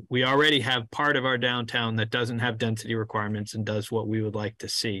 So we already have part of our downtown that doesn't have density requirements and does what we would like to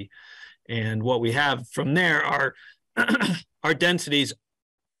see. And what we have from there are our densities.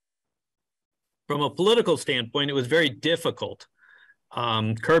 From a political standpoint, it was very difficult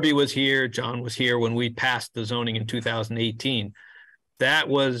Kirby was here, John was here when we passed the zoning in 2018. That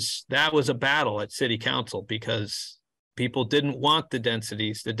was a battle at city council because people didn't want the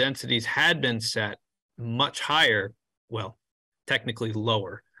densities. The densities had been set much higher, well, technically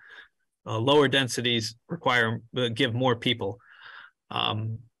lower. Lower densities give more people.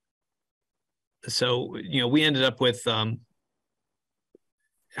 So, we ended up with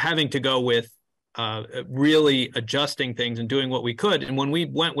having to go with really adjusting things and doing what we could. And when we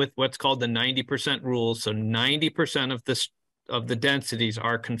went with what's called the 90% rule, so 90% of the densities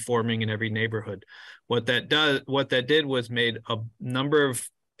are conforming in every neighborhood. What that did was made a number of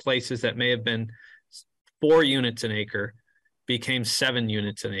places that may have been 4 units an acre became 7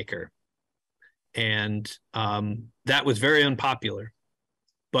 units an acre. And that was very unpopular.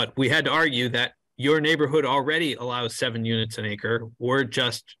 But we had to argue that your neighborhood already allows 7 units an acre. We're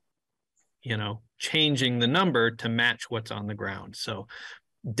just, changing the number to match what's on the ground. So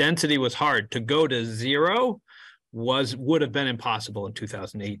density was hard. To go to 0 would have been impossible in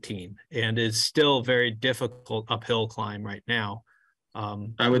 2018 and is still very difficult uphill climb right now.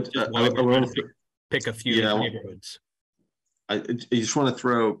 I would pick a few neighborhoods. I just want to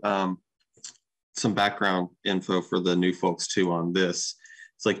throw some background info for the new folks too on this.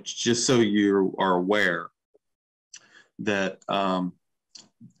 It's like, just so you are aware that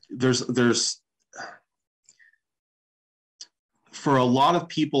there's for a lot of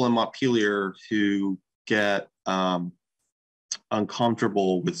people in Montpelier who get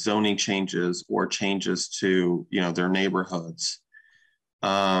uncomfortable with zoning changes or changes to their neighborhoods.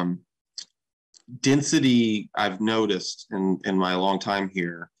 Density, I've noticed in my long time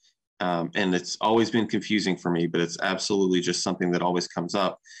here, and it's always been confusing for me, but it's absolutely just something that always comes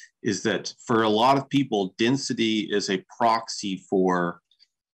up, is that for a lot of people, density is a proxy for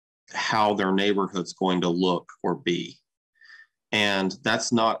how their neighborhood's going to look or be. And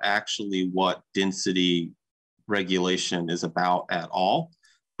that's not actually what density regulation is about at all.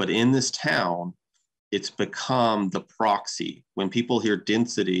 But in this town, it's become the proxy. When people hear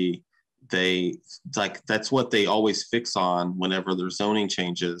density, that's what they always fix on whenever there's zoning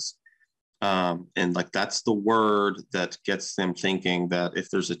changes. And that's the word that gets them thinking that if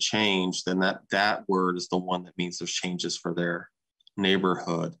there's a change, then that word is the one that means there's changes for their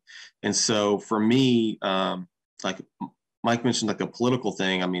neighborhood. And so for me, like Mike mentioned, like a political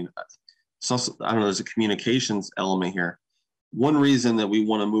thing, I mean, it's also, I don't know, there's a communications element here. One reason that we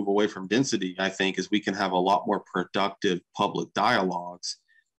want to move away from density, I think, is we can have a lot more productive public dialogues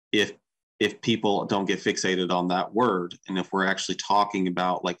if people don't get fixated on that word, and if we're actually talking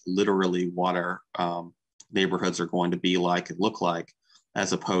about like literally what our neighborhoods are going to be like and look like,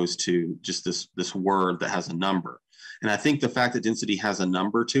 as opposed to just this word that has a number. And I think the fact that density has a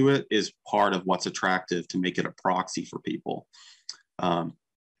number to it is part of what's attractive to make it a proxy for people,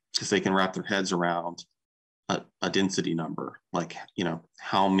 because they can wrap their heads around a density number, like,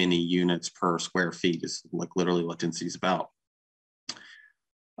 how many units per square feet is like literally what density is about.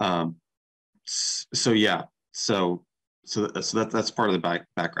 So yeah, so that's part of the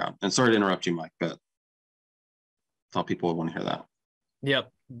background. And sorry to interrupt you, Mike, but thought people would want to hear that.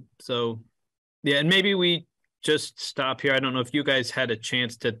 Yep. So yeah, and maybe we just stop here. I don't know if you guys had a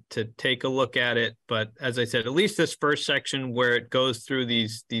chance to take a look at it, but as I said, at least this first section where it goes through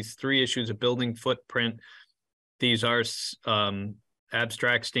these 3 issues of building footprint, these are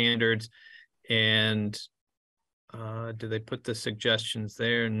abstract standards. And do they put the suggestions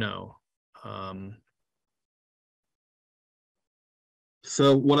there? No.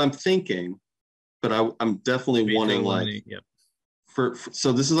 So what I'm thinking, but I'm definitely wanting yep.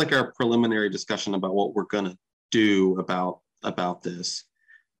 So this is like our preliminary discussion about what we're going to do about this.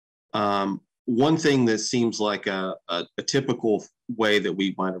 One thing that seems like a typical way that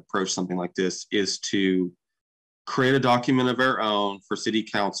we might approach something like this is to create a document of our own for city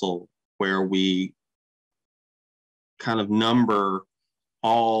council where we kind of number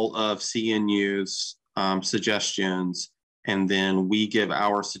all of CNU's suggestions, and then we give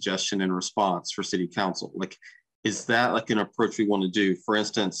our suggestion in response for city council. Like, is that like an approach we want to do? For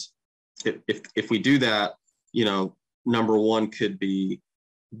instance, if we do that, number 1 could be,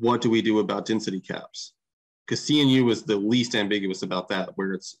 what do we do about density caps? Because CNU is the least ambiguous about that,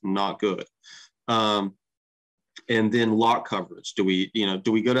 where it's not good. And then lot coverage. Do we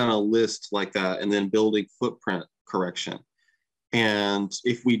go down a list like that, and then building footprint correction? And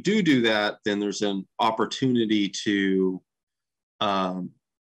if we do that, then there's an opportunity to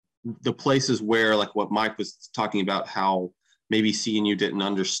the places where, like what Mike was talking about, how maybe CNU didn't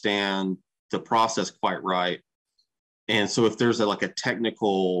understand the process quite right. And so if there's a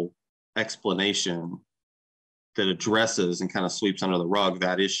technical explanation, addresses and kind of sweeps under the rug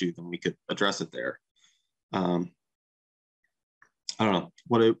that issue, then we could address it there. I don't know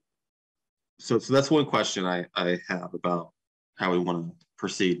what it. So that's one question I have about how we want to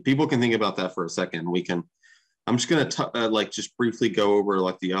proceed. People can think about that for a second. I'm just going to like just briefly go over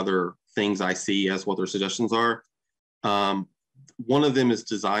like the other things I see as what their suggestions are. One of them is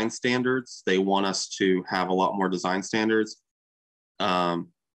design standards. They want us to have a lot more design standards. And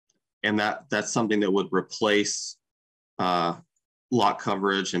that's something that would replace lot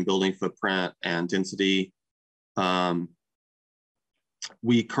coverage and building footprint and density.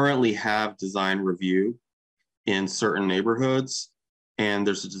 We currently have design review in certain neighborhoods, and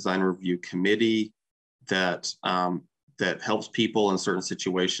there's a design review committee that that helps people in certain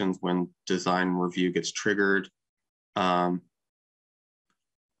situations when design review gets triggered. The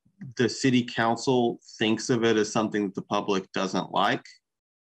city council thinks of it as something that the public doesn't like.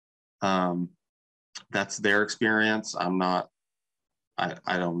 That's their experience. I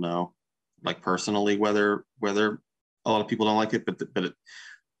don't know, like personally, whether a lot of people don't like it,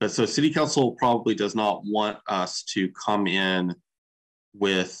 but so city council probably does not want us to come in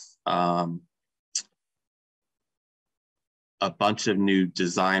with a bunch of new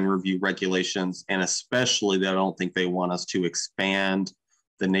design review regulations, and especially I don't think they want us to expand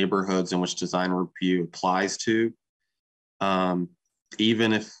the neighborhoods in which design review applies to.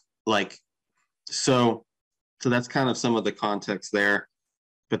 Even if like, so that's kind of some of the context there,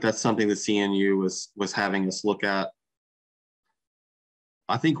 but that's something that CNU was having us look at.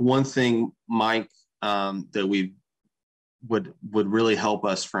 I think one thing, Mike, that we would really help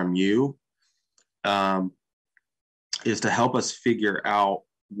us from you is to help us figure out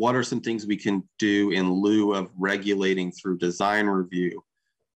what are some things we can do in lieu of regulating through design review,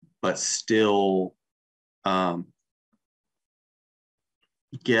 but still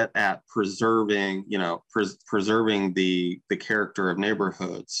get at preserving, preserving the character of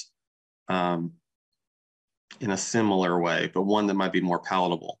neighborhoods in a similar way, but one that might be more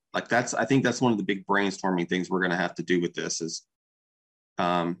palatable. Like I think that's one of the big brainstorming things we're going to have to do with this is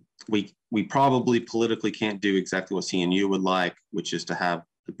we probably politically can't do exactly what CNU would like, which is to have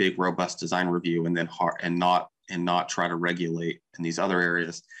a big robust design review and then not try to regulate in these other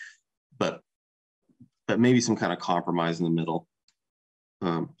areas, but maybe some kind of compromise in the middle.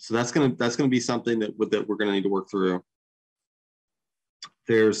 So that's gonna be something that we're gonna need to work through.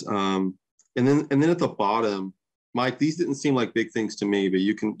 There's and then at the bottom, Mike, these didn't seem like big things to me, but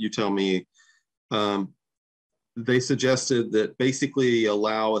you tell me. They suggested that basically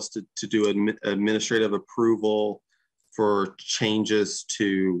allow us to do administrative approval for changes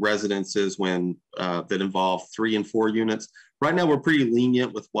to residences when that involve 3 and 4 units. Right now, we're pretty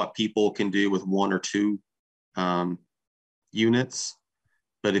lenient with what people can do with 1 or 2 units.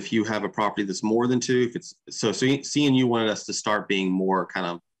 But if you have a property that's more than 2, if it's so CNU wanted us to start being more kind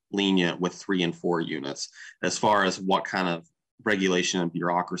of lenient with 3 and 4 units as far as what kind of regulation and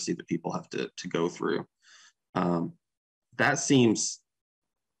bureaucracy that people have to go through. That seems,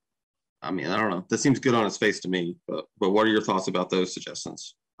 I mean, I don't know, that seems good on its face to me, but what are your thoughts about those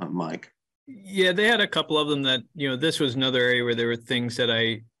suggestions, Mike? Yeah, they had a couple of them that, this was another area where there were things that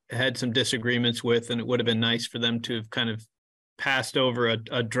I had some disagreements with, and it would have been nice for them to have kind of passed over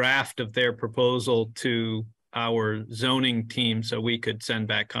a draft of their proposal to our zoning team so we could send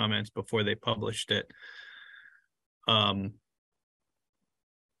back comments before they published it.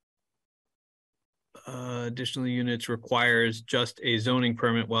 Additional units requires just a zoning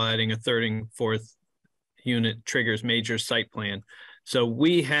permit, while adding a 3rd and 4th unit triggers major site plan. So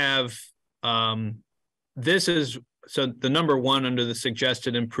we have, so the number 1 under the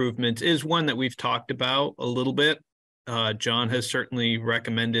suggested improvements is one that we've talked about a little bit. John has certainly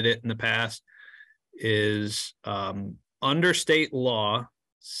recommended it in the past, is under state law,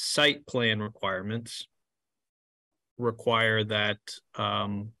 site plan requirements require that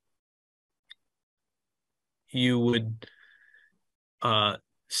you would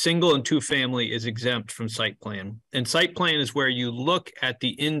single and 2 family is exempt from site plan. And site plan is where you look at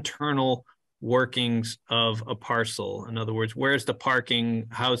the internal workings of a parcel. In other words, where's the parking,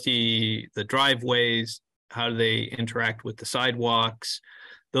 how's the driveways, how do they interact with the sidewalks,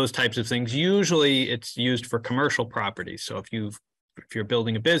 those types of things. Usually it's used for commercial properties. So if you're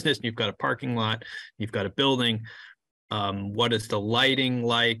building a business and you've got a parking lot, you've got a building, what is the lighting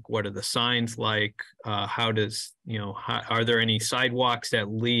like? What are the signs like? Are there any sidewalks that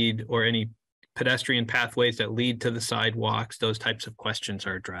lead, or any pedestrian pathways that lead to the sidewalks? Those types of questions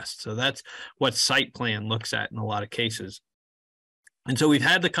are addressed. So that's what site plan looks at in a lot of cases. And so we've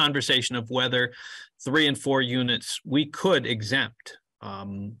had the conversation of whether 3 and 4 units we could exempt.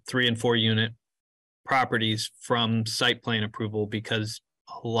 3 and 4 unit properties from site plan approval because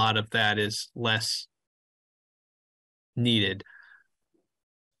a lot of that is less needed.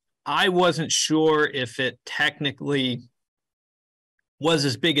 I wasn't sure if it technically was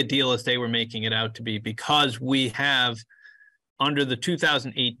as big a deal as they were making it out to be, because we have, under the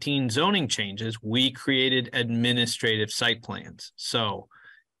 2018 zoning changes, we created administrative site plans. So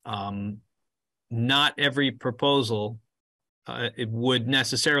not every proposal it would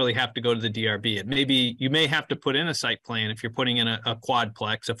necessarily have to go to the DRB. It may be, you may have to put in a site plan if you're putting in a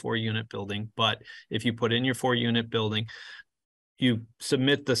quadplex, a 4-unit building. But if you put in your 4-unit building, you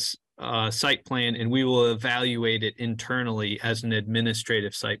submit the site plan and we will evaluate it internally as an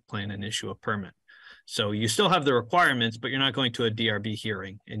administrative site plan and issue a permit. So you still have the requirements, but you're not going to a DRB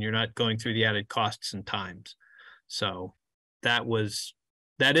hearing and you're not going through the added costs and times. So that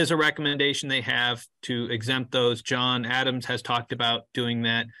is a recommendation they have, to exempt those. John Adams has talked about doing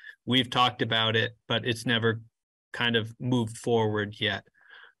that. We've talked about it, but it's never kind of moved forward yet.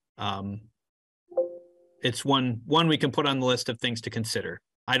 It's one we can put on the list of things to consider.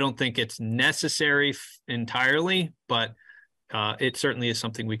 I don't think it's necessary entirely, but it certainly is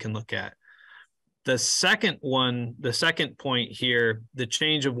something we can look at. The second point here, the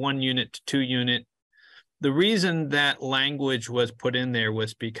change of 1 unit to 2 unit, the reason that language was put in there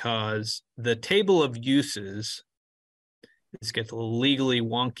was because the table of uses, this gets a little legally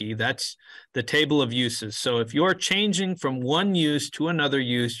wonky, that's the table of uses. So if you're changing from one use to another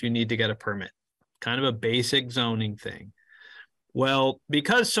use, you need to get a permit. Kind of a basic zoning thing. Well,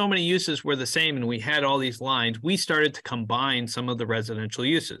 because so many uses were the same and we had all these lines, we started to combine some of the residential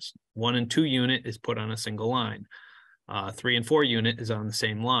uses. 1 and 2 unit is put on a single line. 3 and 4 unit is on the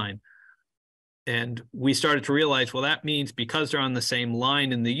same line. And we started to realize, well, that means because they're on the same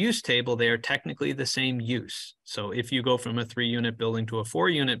line in the use table, they are technically the same use. So if you go from a 3-unit building to a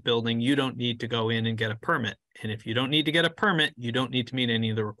 4-unit building, you don't need to go in and get a permit. And if you don't need to get a permit, you don't need to meet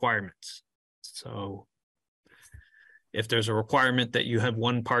any of the requirements. So if there's a requirement that you have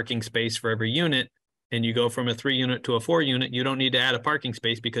 1 parking space for every unit and you go from a 3-unit to a 4-unit, you don't need to add a parking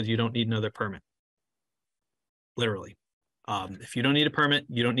space because you don't need another permit. Literally. If you don't need a permit,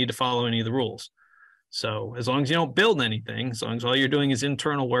 you don't need to follow any of the rules. So as long as you don't build anything, as long as all you're doing is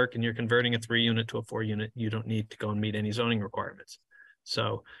internal work and you're converting a 3-unit to a 4-unit, you don't need to go and meet any zoning requirements.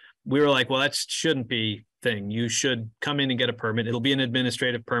 So we were like, well, that shouldn't be a thing. You should come in and get a permit. It'll be an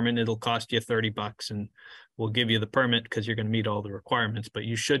administrative permit. It'll cost you $30 and we'll give you the permit because you're going to meet all the requirements. But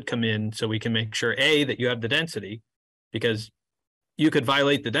you should come in so we can make sure, A, that you have the density, because you could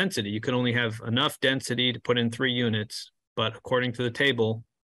violate the density. You could only have enough density to put in 3 units. But according to the table,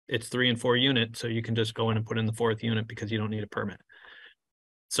 it's 3 and 4 units. So you can just go in and put in the 4th unit because you don't need a permit.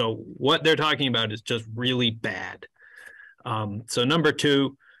 So what they're talking about is just really bad. So number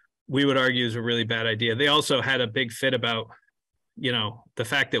 2, we would argue is a really bad idea. They also had a big fit about, the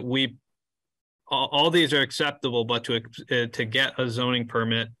fact that all these are acceptable, but to get a zoning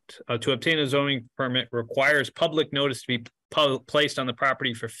permit, to obtain a zoning permit requires public notice to be placed on the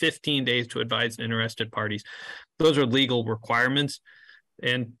property for 15 days to advise interested parties. Those are legal requirements.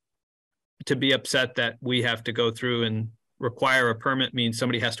 And to be upset that we have to go through and require a permit means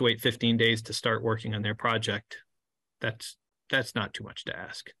somebody has to wait 15 days to start working on their project. That's not too much to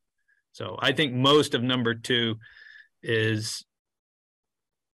ask. So I think most of number 2 is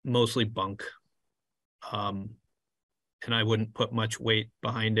mostly bunk. And I wouldn't put much weight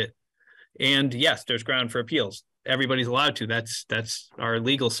behind it. And yes, there's ground for appeals. Everybody's allowed to. That's our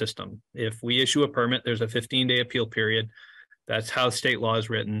legal system. If we issue a permit, there's a 15-day appeal period. That's how state law is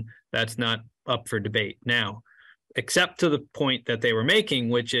written. That's not up for debate now, except to the point that they were making,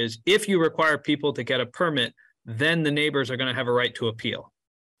 which is if you require people to get a permit, then the neighbors are going to have a right to appeal.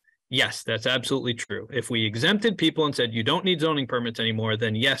 Yes, that's absolutely true. If we exempted people and said you don't need zoning permits anymore,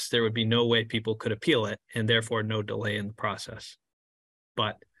 then yes, there would be no way people could appeal it and therefore no delay in the process.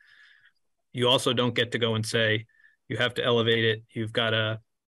 But you also don't get to go and say you have to elevate it. You've got to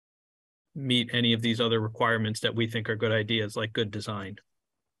meet any of these other requirements that we think are good ideas, like good design.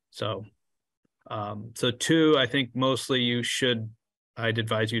 So, 2, I think mostly I'd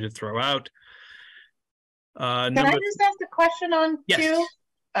advise you to throw out. Can I just ask a question on 2? Yes.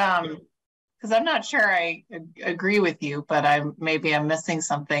 Because I'm not sure I agree with you, but maybe I'm missing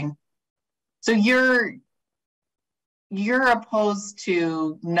something. So you're opposed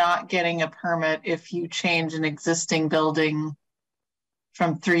to not getting a permit if you change an existing building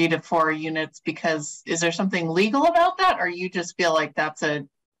from 3 to 4 units, because is there something legal about that, or you just feel like that's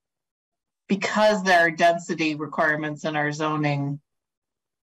because there are density requirements in our zoning?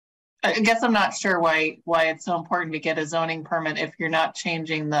 I guess I'm not sure why it's so important to get a zoning permit if you're not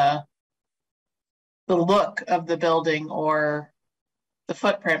changing the the look of the building or the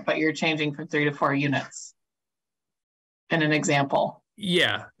footprint, but you're changing from 3 to 4 units in an example.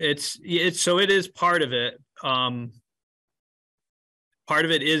 Yeah, it's so it is part of it. Part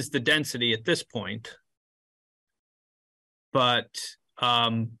of it is the density at this point. But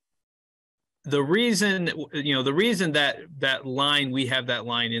the reason, the reason that line, we have that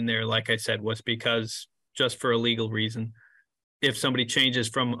line in there, like I said, was because just for a legal reason, if somebody changes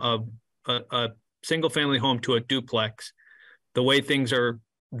from a single family home to a duplex, the way things are,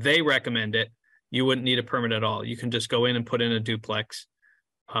 they recommend it, you wouldn't need a permit at all. You can just go in and put in a duplex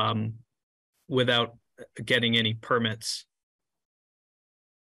without getting any permits.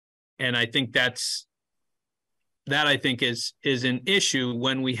 And I think that I think is an issue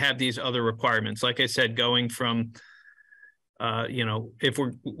when we have these other requirements. Like I said, going from, if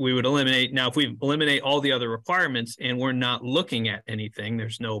we would eliminate, now if we eliminate all the other requirements and we're not looking at anything,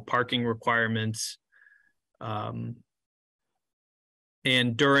 there's no parking requirements.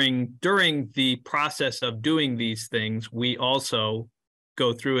 And during the process of doing these things, we also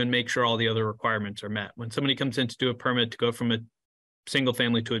go through and make sure all the other requirements are met. When somebody comes in to do a permit to go from a single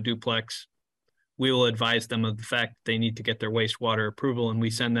family to a duplex, we will advise them of the fact that they need to get their wastewater approval, and we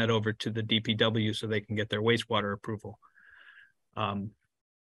send that over to the DPW so they can get their wastewater approval.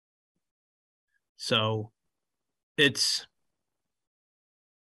 So it's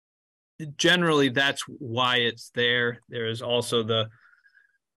generally, that's why it's there. There is also the,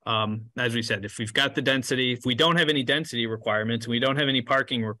 as we said, if we've got the density, if we don't have any density requirements, we don't have any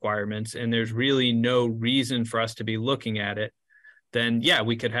parking requirements, and there's really no reason for us to be looking at it, then yeah,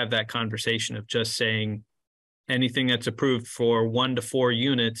 we could have that conversation of just saying anything that's approved for 1 to 4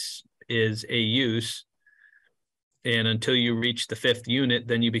 units is a use. And until you reach the 5th unit,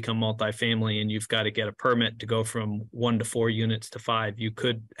 then you become multifamily and you've got to get a permit to go from 1 to 4 units to 5. You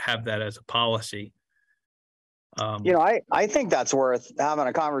could have that as a policy. I think that's worth having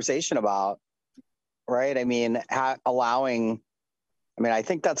a conversation about, right? I mean, I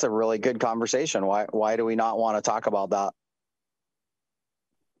think that's a really good conversation. Why do we not want to talk about that?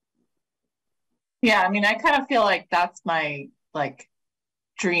 Yeah, I mean, I kind of feel like that's my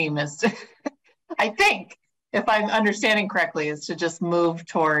dream is to, I think, if I'm understanding correctly, is to just move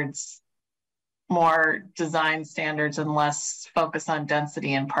towards more design standards and less focus on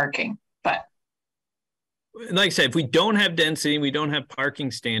density and parking. But like I said, if we don't have density, we don't have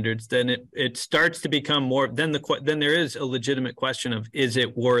parking standards, then it starts to become more, then there is a legitimate question of, is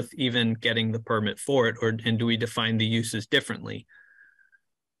it worth even getting the permit for it, and do we define the uses differently?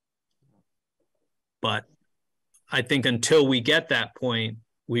 But I think until we get that point,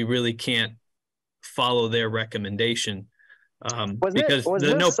 we really can't follow their recommendation, because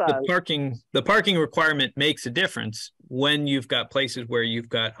the parking requirement makes a difference when you've got places where you've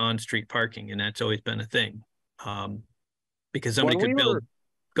got on-street parking, and that's always been a thing. Because somebody could build.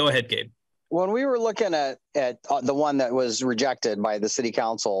 Go ahead, Gabe. When we were looking at the one that was rejected by the city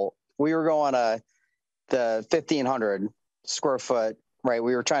council, we were going to the 1,500 square foot, right?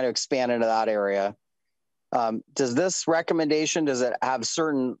 We were trying to expand into that area. Does this recommendation, does it have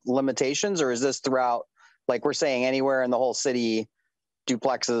certain limitations, or is this throughout, like we're saying, anywhere in the whole city,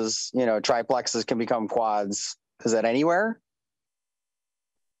 duplexes, triplexes can become quads? Is that anywhere?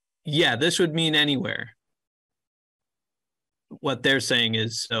 Yeah, this would mean anywhere. What they're saying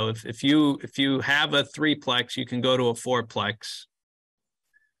is, so if you have a 3-plex, you can go to a 4-plex.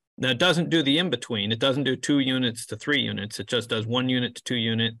 Now, it doesn't do the in-between. It doesn't do 2 units to 3 units. It just does 1 unit to 2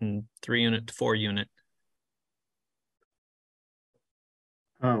 unit and 3 unit to 4 unit.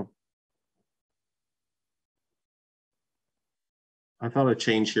 Oh. I thought a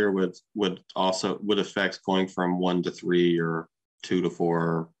change here would affect going from 1 to 3 or 2 to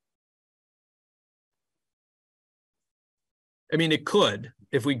 4. I mean, it could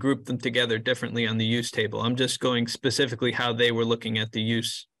if we group them together differently on the use table. I'm just going specifically how they were looking at the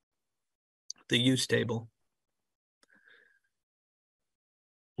use table.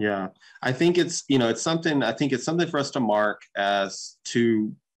 Yeah, I think it's something for us to mark as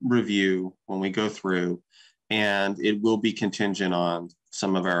to review when we go through, and it will be contingent on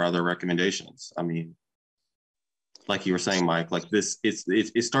some of our other recommendations. I mean, like you were saying, Mike, like this,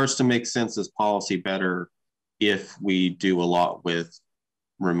 it starts to make sense as policy better if we do a lot with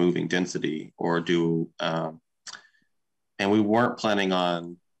removing density or and we weren't planning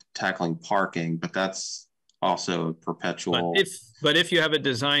on tackling parking, but that's also a perpetual. But if you have a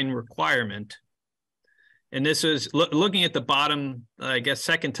design requirement, and this is looking at the bottom, I guess,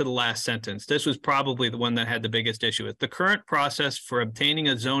 second to the last sentence, this was probably the one that had the biggest issue with. The current process for obtaining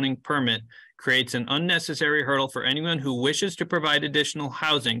a zoning permit creates an unnecessary hurdle for anyone who wishes to provide additional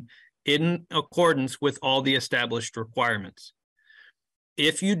housing in accordance with all the established requirements.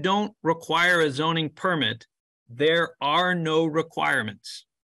 If you don't require a zoning permit, there are no requirements.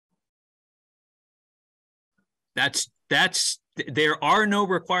 There are no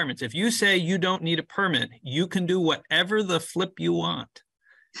requirements. If you say you don't need a permit, you can do whatever the flip you want.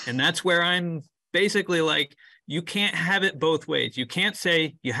 And that's where I'm basically like, you can't have it both ways. You can't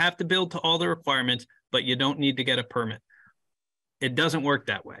say you have to build to all the requirements, but you don't need to get a permit. It doesn't work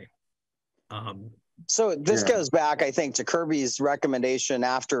that way. So this goes back, I think, to Kirby's recommendation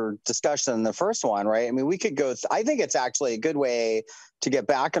after discussion in the first one, right? I mean, we could go, I think it's actually a good way to get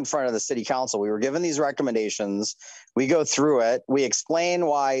back in front of the city council. We were given these recommendations. We go through it. We explain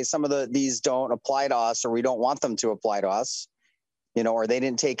why some of these don't apply to us, or we don't want them to apply to us, you know, or they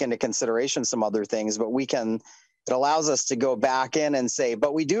didn't take into consideration some other things, but it allows us to go back in and say,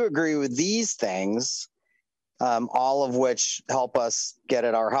 but we do agree with these things, all of which help us get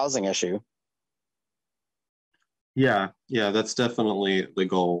at our housing issue. Yeah, that's definitely the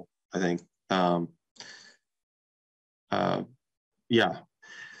goal, I think. Yeah.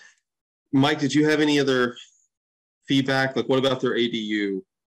 Mike, did you have any other feedback? Like, what about their ADU?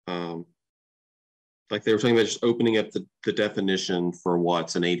 Like they were talking about just opening up the definition for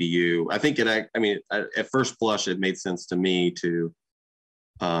what's an ADU. I think at first blush, it made sense to me to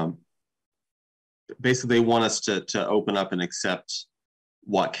basically they want us to open up and accept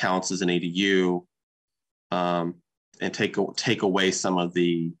what counts as an ADU. And take away some of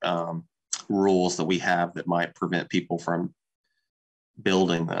the rules that we have that might prevent people from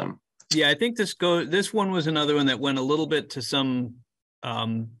building them. Yeah, I think this one was another one that went a little bit to some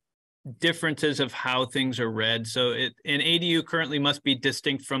differences of how things are read. So an ADU currently must be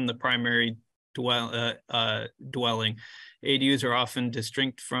distinct from the primary dwelling. ADUs are often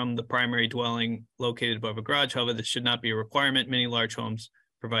distinct from the primary dwelling located above a garage. However, this should not be a requirement. Many large homes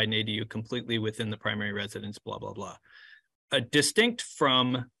provide an ADU completely within the primary residence, blah, blah, blah. A distinct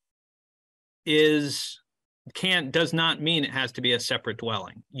from does not mean it has to be a separate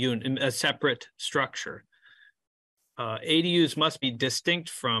dwelling, a separate structure. ADUs must be distinct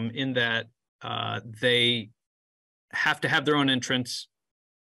from in that they have to have their own entrance.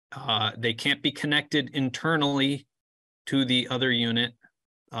 They can't be connected internally to the other unit.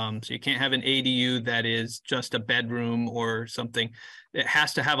 So you can't have an ADU that is just a bedroom or something. It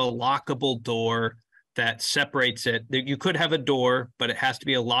has to have a lockable door that separates it. You could have a door, but it has to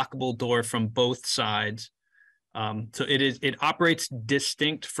be a lockable door from both sides. So it operates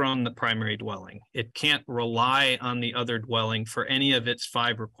distinct from the primary dwelling. It can't rely on the other dwelling for any of its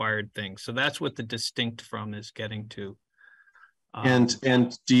 5 required things. So that's what the distinct from is getting to. And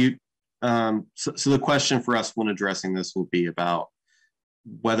do you, so the question for us when addressing this will be about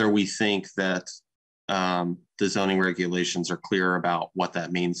whether we think that the zoning regulations are clear about what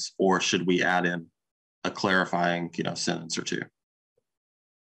that means, or should we add in a clarifying, sentence or two?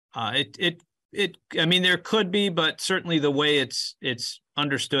 I mean, there could be, but certainly the way it's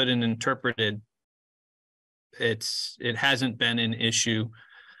understood and interpreted, it hasn't been an issue.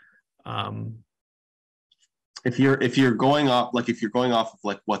 If you're going off of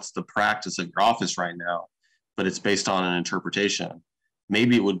like what's the practice of your office right now, but it's based on an interpretation,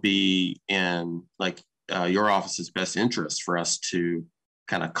 maybe it would be in like your office's best interest for us to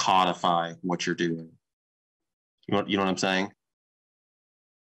kind of codify what you're doing. You know what I'm saying?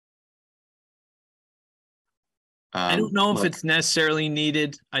 I don't know if it's necessarily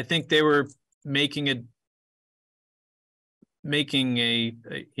needed. I think they were making a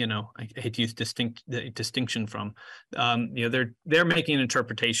I hate to use distinction from, they're making an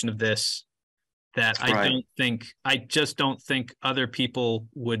interpretation of this that I just don't think other people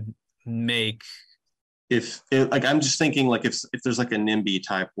would make. I'm just thinking like if there's like a NIMBY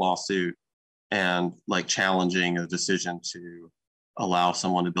type lawsuit and like challenging a decision to allow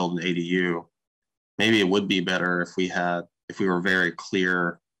someone to build an ADU, maybe it would be better if we were very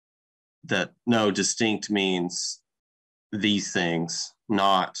clear that no, distinct means these things,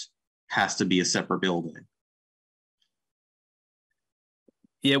 not has to be a separate building.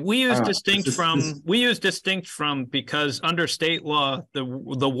 Yeah, we use distinct from because under state law, the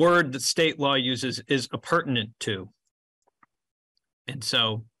word that state law uses is appurtenant to. And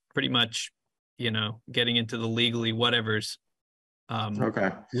so pretty much, getting into the legally whatever's,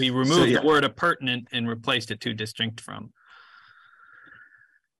 okay. We removed the word appurtenant and replaced it to distinct from.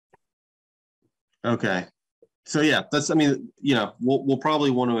 Okay. So yeah, we'll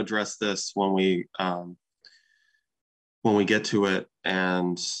probably want to address this when we get to it.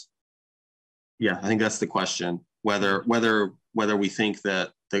 And yeah, I think that's the question, whether we think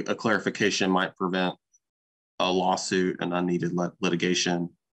that a clarification might prevent a lawsuit and unneeded litigation,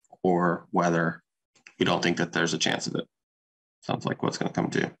 or whether you don't think that there's a chance of it. Sounds like what's going to come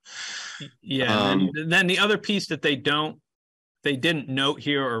to. Yeah. And then the other piece that they didn't note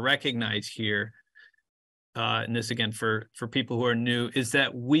here or recognize here, and this again for people who are new, is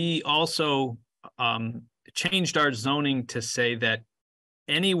that we also changed our zoning to say that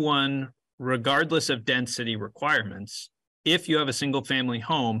anyone, regardless of density requirements, if you have a single family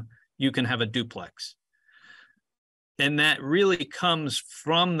home, you can have a duplex. And that really comes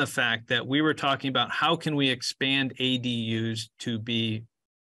from the fact that we were talking about how can we expand ADUs to be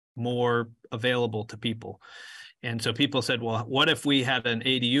more available to people. And so people said, well, what if we had an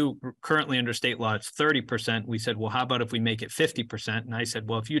ADU currently under state law, it's 30%. We said, well, how about if we make it 50%? And I said,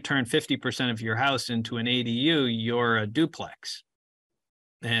 well, if you turn 50% of your house into an ADU, you're a duplex.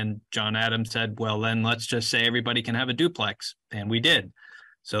 And John Adams said, well, then let's just say everybody can have a duplex. And we did.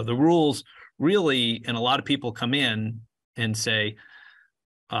 So the rules really, and a lot of people come in and say,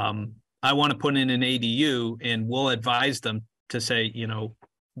 I want to put in an ADU, and we'll advise them to say, you know,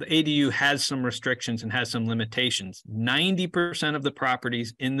 the ADU has some restrictions and has some limitations. 90% of the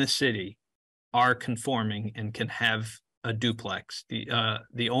properties in the city are conforming and can have a duplex.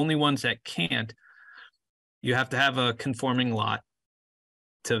 The only ones that can't, you have to have a conforming lot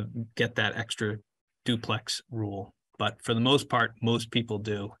to get that extra duplex rule. But for the most part, most people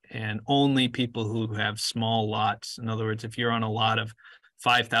do. And only people who have small lots, in other words, if you're on a lot of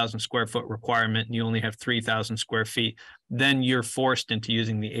 5,000 square foot requirement and you only have 3,000 square feet, then you're forced into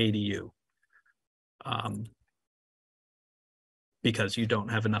using the ADU because you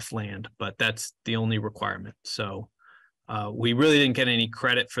don't have enough land, but that's the only requirement. So we really didn't get any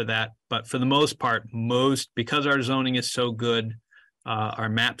credit for that. But for the most part, because our zoning is so good, our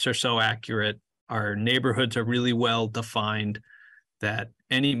maps are so accurate, our neighborhoods are really well defined, that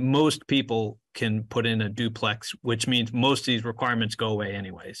most people can put in a duplex, which means most of these requirements go away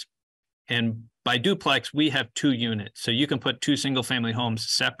anyways. And by duplex, we have 2 units. So you can put 2 single family homes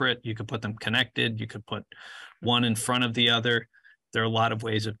separate. You can put them connected. You could put one in front of the other. There are a lot of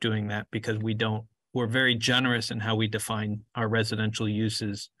ways of doing that because we're very generous in how we define our residential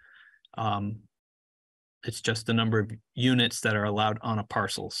uses. It's just the number of units that are allowed on a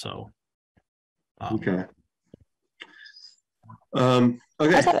parcel. So. Okay. Okay.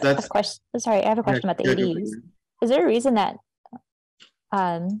 I have a question. Sorry, I have a question about the ADUs. Is there a reason that,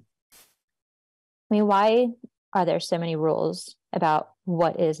 I mean, why are there so many rules about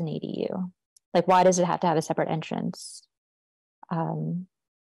what is an ADU? Like, why does it have to have a separate entrance?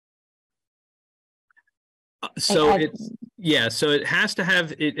 So it has to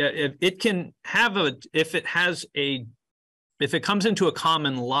have it can have if it comes into a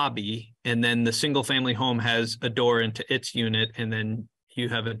common lobby and then the single family home has a door into its unit and then you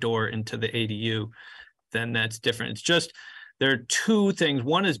have a door into the ADU, then that's different. It's just, there are 2 things.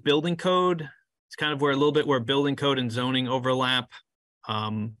 One is building code. It's kind of where building code and zoning overlap.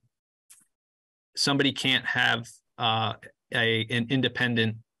 Somebody can't have an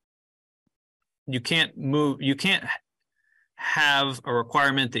independent, you can't have a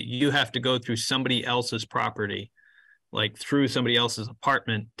requirement that you have to go through somebody else's property, like through somebody else's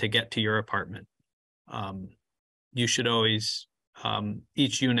apartment to get to your apartment. You should always,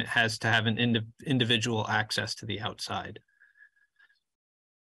 each unit has to have an individual access to the outside.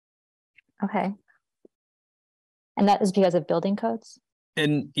 Okay. And that is because of building codes?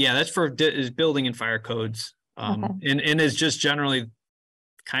 And yeah, that's for building and fire codes. Okay. And is just generally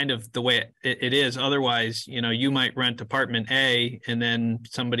kind of the way it is. Otherwise, you know, you might rent apartment A and then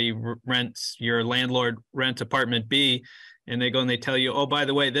your landlord rents apartment B, and they go and they tell you, oh, by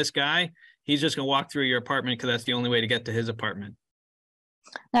the way, this guy, he's just going to walk through your apartment because that's the only way to get to his apartment.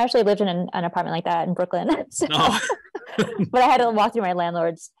 I actually lived in an apartment like that in Brooklyn. So, but I had to walk through my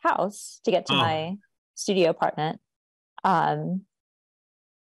landlord's house to get to my studio apartment. And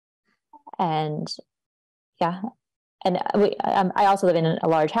yeah. And I also live in a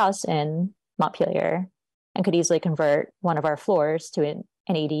large house in Montpelier and could easily convert one of our floors to an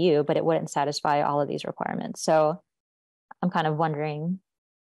ADU, but it wouldn't satisfy all of these requirements. So I'm kind of wondering,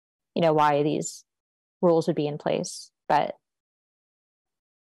 you know, why these rules would be in place, but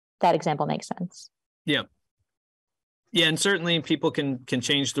that example makes sense. Yeah. Yeah, and certainly people can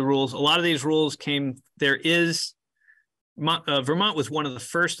change the rules. A lot of these rules Vermont was one of the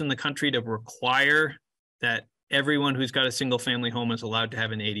first in the country to require that everyone who's got a single family home is allowed to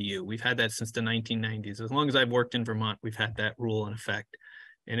have an ADU. We've had that since the 1990s. As long as I've worked in Vermont, we've had that rule in effect.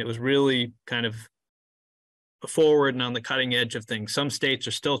 And it was really kind of forward and on the cutting edge of things. Some states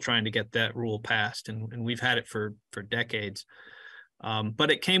are still trying to get that rule passed, and we've had it for decades.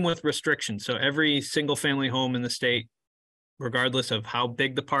 But it came with restrictions. So every single family home in the state regardless of how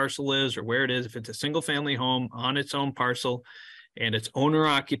big the parcel is or where it is. If it's a single family home on its own parcel and it's owner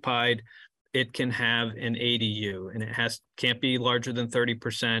occupied, it can have an ADU, and it can't be larger than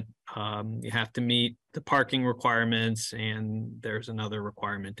 30%. You have to meet the parking requirements, and there's another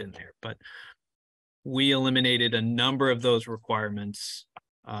requirement in there. But we eliminated a number of those requirements.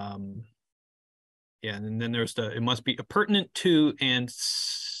 Yeah, and then there's it must be pertinent to and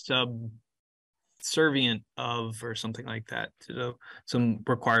subservient of, or something like that, some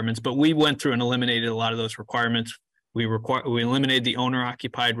requirements. But we went through and eliminated a lot of those requirements. We eliminated the owner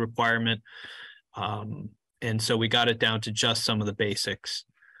occupied requirement. And so we got it down to just some of the basics.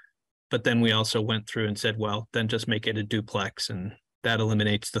 But then we also went through and said, well, then just make it a duplex, and that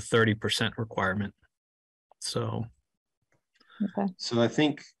eliminates the 30% requirement. So, okay. So I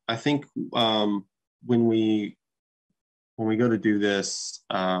think when we go to do this,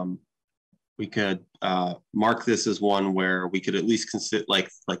 we could mark this as one where we could at least consider, like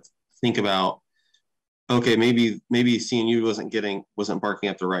think about, okay, maybe CNU wasn't barking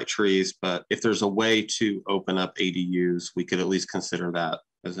up the right trees, but if there's a way to open up ADUs, we could at least consider that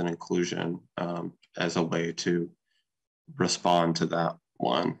as an inclusion, as a way to respond to that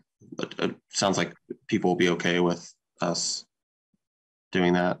one. But it sounds like people will be okay with us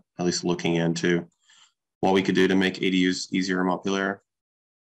doing that, at least looking into what we could do to make ADUs easier in Montpelier.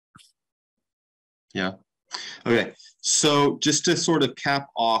 Yeah. Okay. So just to sort of cap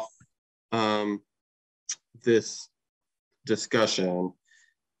off this discussion,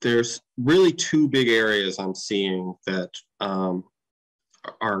 there's really two big areas I'm seeing that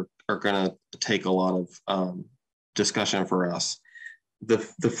are going to take a lot of discussion for us. The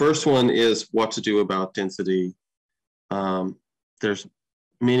first one is what to do about density. There's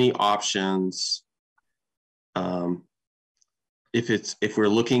many options. If we're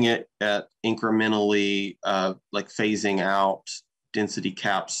looking at incrementally like phasing out density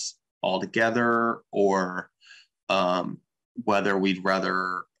caps altogether, or whether we'd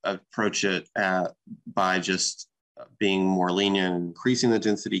rather approach it by just being more lenient and increasing the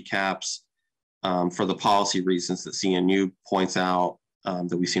density caps for the policy reasons that CNU points out,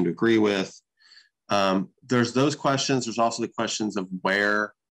 that we seem to agree with. There's those questions. There's also the questions of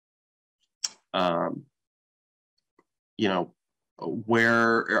where,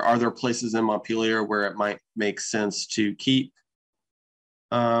 where are there places in Montpelier where it might make sense to keep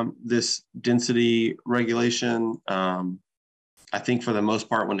this density regulation. I think for the most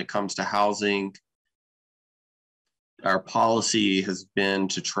part, when it comes to housing, our policy has been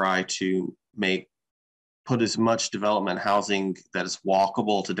to try to put as much development housing that is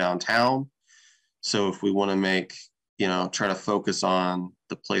walkable to downtown. So if we want to try to focus on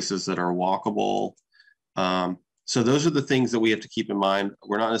the places that are walkable. So those are the things that we have to keep in mind.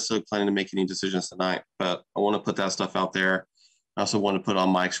 We're not necessarily planning to make any decisions tonight, but I want to put that stuff out there. I also want to put on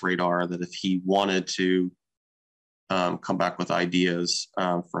Mike's radar that if he wanted to come back with ideas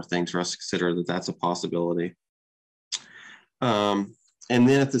for things for us to consider, that's a possibility. And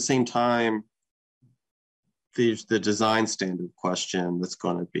then at the same time, there's the design standard question that's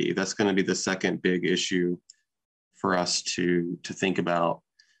going to be the second big issue for us to think about.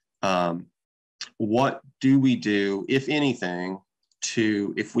 What do we do, if anything,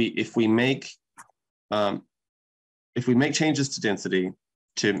 if we make changes to density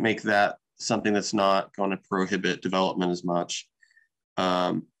to make that something that's not going to prohibit development as much?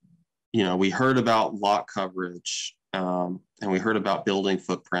 We heard about lot coverage and we heard about building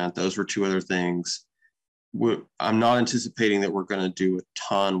footprint. Those were two other things. I'm not anticipating that we're going to do a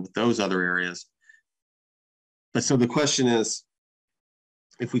ton with those other areas. But so the question is,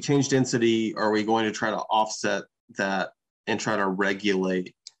 if we change density, are we going to try to offset that and try to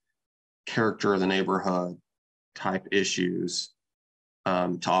regulate character of the neighborhood type issues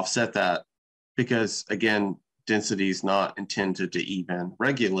to offset that? Because again, density is not intended to even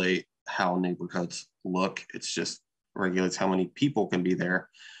regulate how neighborhoods look. It's just regulates how many people can be there.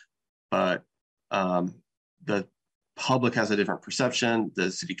 But the public has a different perception.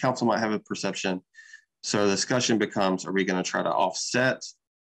 The city council might have a perception. So the discussion becomes, are we going to try to offset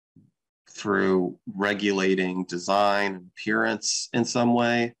through regulating design and appearance in some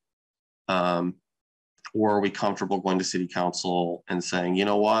way? Or are we comfortable going to city council and saying, you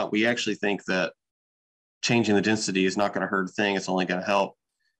know what, we actually think that changing the density is not going to hurt a thing, it's only going to help,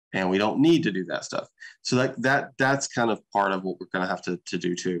 and we don't need to do that stuff. So that's kind of part of what we're going to have to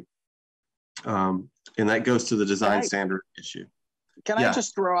do too. And that goes to the design standard issue. Can I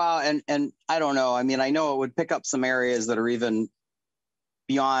just throw out, and I don't know, I mean, I know it would pick up some areas that are even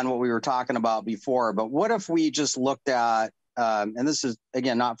beyond what we were talking about before, but what if we just looked at, and this is,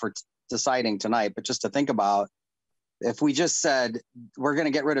 again, not for deciding tonight, but just to think about, If we just said we're going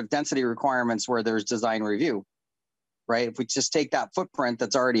to get rid of density requirements where there's design review, right? If we just take that footprint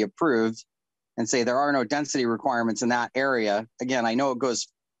that's already approved and say there are no density requirements in that area, again, I know it goes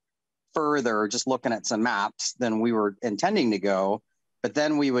further just looking at some maps than we were intending to go, but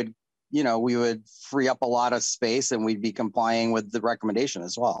then we would, you know, we would free up a lot of space and we'd be complying with the recommendation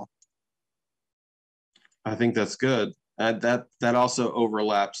as well. I think that's good. That also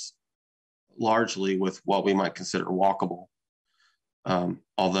overlaps largely with what we might consider walkable,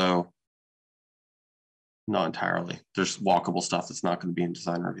 although not entirely. There's walkable stuff that's not going to be in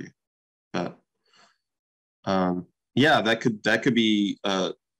design review, but yeah, that could be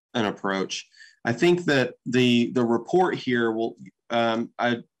an approach. I think that the report here will.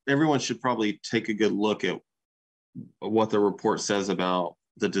 Everyone should probably take a good look at what the report says about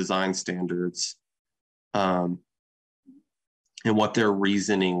the design standards. And what their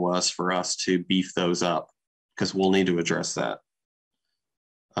reasoning was for us to beef those up, because we'll need to address that.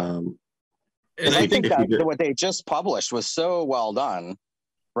 And I think that what they just published was so well done,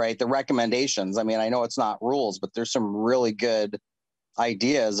 right? The recommendations. I mean, I know it's not rules, but there's some really good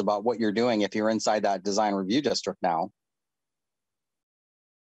ideas about what you're doing if you're inside that design review district now.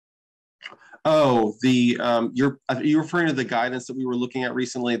 Oh, you're referring to the guidance that we were looking at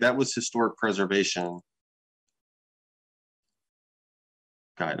recently? That was historic preservation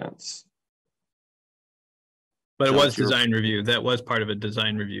guidance. But it was design review. That was part of a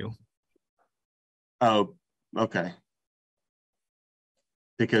design review. Oh, okay.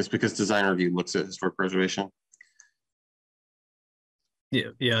 Because design review looks at historic preservation.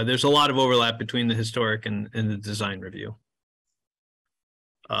 Yeah. There's a lot of overlap between the historic and the design review.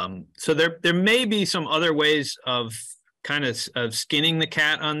 So there may be some other ways of kind of skinning the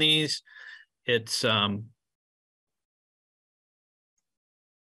cat on these. It's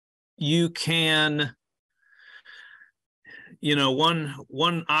you can, you know,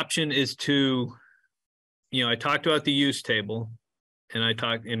 one option is to, you know, I talked about the use table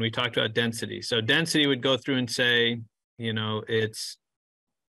and we talked about density. So density would go through and say, you know, it's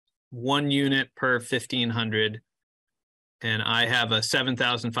 1 unit per 1,500, and I have a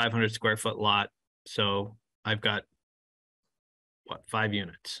 7,500 square foot lot. So I've got what, 5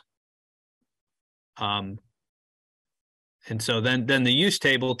 units. And so then the use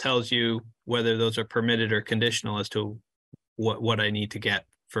table tells you whether those are permitted or conditional as to what I need to get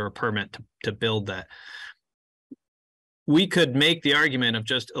for a permit to build that. We could make the argument of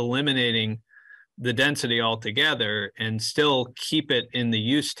just eliminating the density altogether and still keep it in the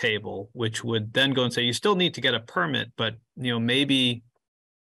use table, which would then go and say you still need to get a permit, but you know, maybe,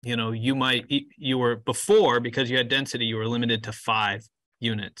 you know, you were before, because you had density, you were limited to 5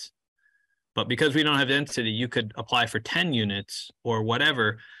 units. But because we don't have density, you could apply for 10 units or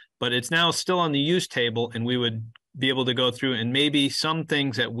whatever, but it's now still on the use table, and we would be able to go through and maybe some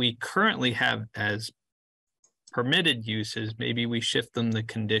things that we currently have as permitted uses, maybe we shift them to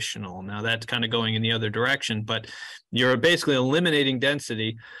conditional. Now that's kind of going in the other direction, but you're basically eliminating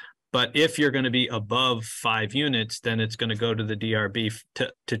density. But if you're going to be above 5 units, then it's going to go to the DRB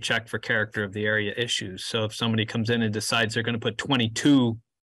to check for character of the area issues. So if somebody comes in and decides they're going to put 22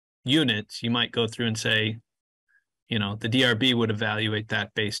 units, you might go through and say, you know, the DRB would evaluate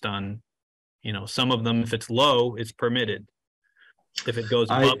that based on, you know, some of them, if it's low, it's permitted. If it goes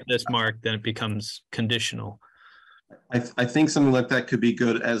above this mark, then it becomes conditional. I think something like that could be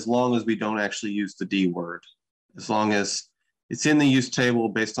good as long as we don't actually use the D word. As long as it's in the use table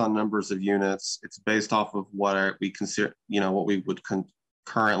based on numbers of units, it's based off of what we consider, you know, what we would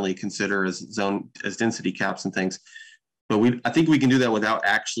currently consider as density caps and things. But I think we can do that without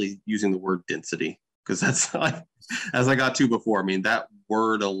actually using the word density, because that's like, as I got to before. I mean, that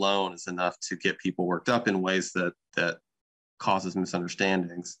word alone is enough to get people worked up in ways that causes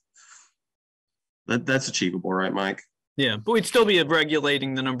misunderstandings. That's achievable, right, Mike? Yeah, but we'd still be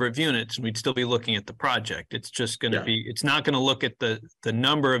regulating the number of units, and we'd still be looking at the project. It's just going to be, it's not going to look at the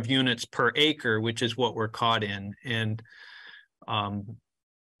number of units per acre, which is what we're caught in. And,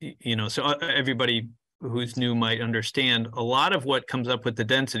 you know, so everybody who's new might understand a lot of what comes up with the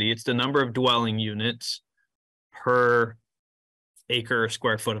density. It's the number of dwelling units per acre or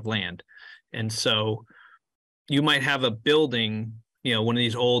square foot of land. And so you might have a building, you know, one of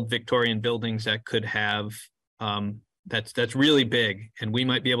these old Victorian buildings that could have, that's really big, and we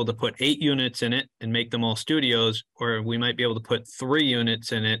might be able to put 8 units in it and make them all studios, or we might be able to put 3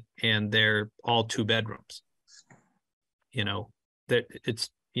 units in it and they're all 2 bedrooms. You know, that it's,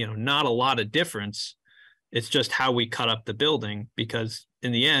 you know, not a lot of difference. It's just how we cut up the building, because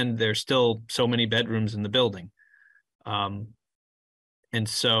in the end, there's still so many bedrooms in the building. And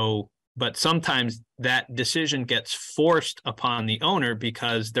so But sometimes that decision gets forced upon the owner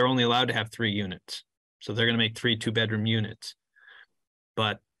because they're only allowed to have 3 units. So they're going to make 3 2-bedroom units.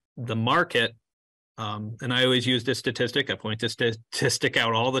 But the market, and I always use this statistic, I point this statistic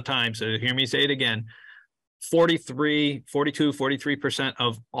out all the time, so hear me say it again, 43%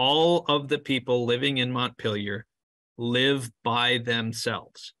 of all of the people living in Montpelier live by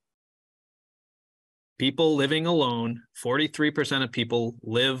themselves. People living alone, 43% of people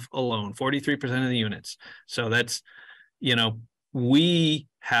live alone, 43% of the units. So that's, you know, we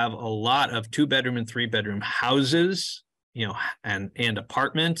have a lot of 2-bedroom and 3-bedroom houses, you know, and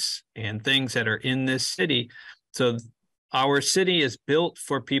apartments and things that are in this city. So our city is built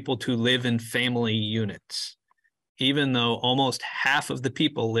for people to live in family units, even though almost half of the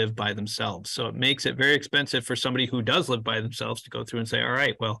people live by themselves. So it makes it very expensive for somebody who does live by themselves to go through and say, all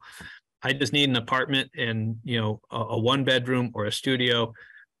right, well, I just need an apartment and, you know, a 1-bedroom or a studio,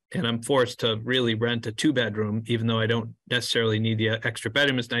 and I'm forced to really rent a 2-bedroom, even though I don't necessarily need the extra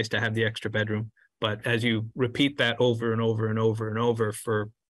bedroom. It's nice to have the extra bedroom. But as you repeat that over and over and over and over for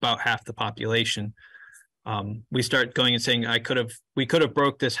about half the population, we start going and saying, we could have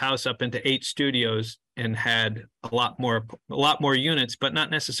broke this house up into 8 studios and had a lot more units, but not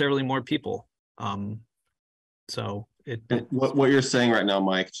necessarily more people. So what you're saying right now,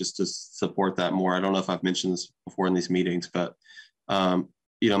 Mike, just to support that more, I don't know if I've mentioned this before in these meetings, but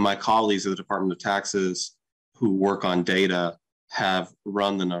you know, my colleagues at the Department of Taxes who work on data have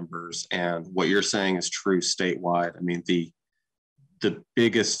run the numbers, and what you're saying is true statewide. I mean, the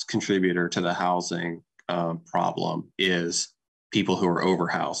biggest contributor to the housing problem is people who are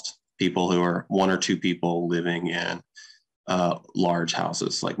overhoused, people who are 1 or 2 people living in large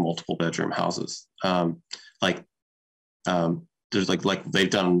houses, like multiple bedroom houses. There's like they've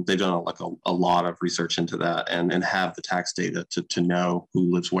done like a lot of research into that and have the tax data to know who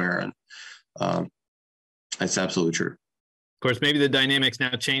lives where, and it's absolutely true. Of course, maybe the dynamics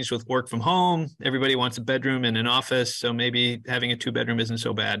now changed with work from home. Everybody wants a bedroom and an office, so maybe having a 2-bedroom isn't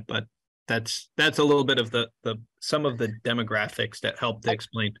so bad. But that's a little bit of some of the demographics that help to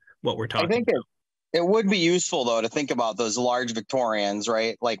explain what we're talking about. It would be useful, though, to think about those large Victorians,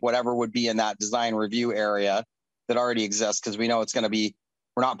 right? Like whatever would be in that design review area that already exists, because we know it's going to be,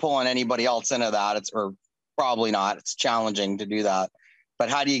 we're not pulling anybody else into that. Or probably not. It's challenging to do that. But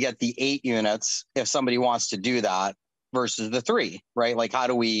how do you get the 8 units if somebody wants to do that versus the 3, right? Like, how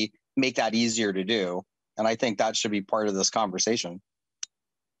do we make that easier to do? And I think that should be part of this conversation.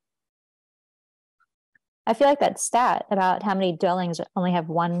 I feel like that stat about how many dwellings only have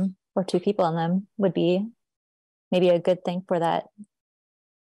 1 or 2 people in them would be maybe a good thing for the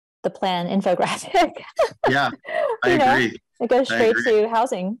plan infographic. Yeah, I agree. It goes straight to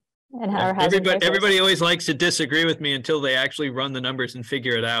housing and our housing. Everybody always likes to disagree with me until they actually run the numbers and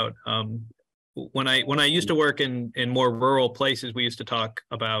figure it out. When I used to work in more rural places, we used to talk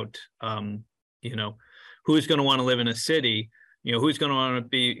about, you know, who's going to want to live in a city, you know, who's going to want to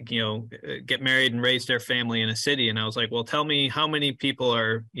be, you know, get married and raise their family in a city. And I was like, well, tell me how many people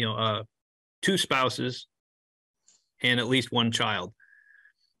are, you know, 2 spouses and at least 1 child.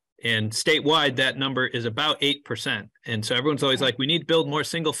 And statewide, that number is about 8%. And so everyone's always like, we need to build more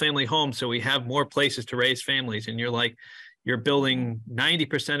single family homes so we have more places to raise families. And you're like, you're building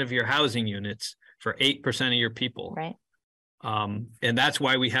 90% of your housing units for 8% of your people. Right. And that's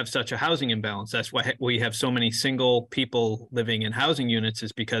why we have such a housing imbalance. That's why we have so many single people living in housing units,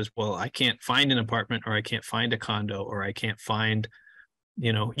 is because, well, I can't find an apartment, or I can't find a condo, or I can't find,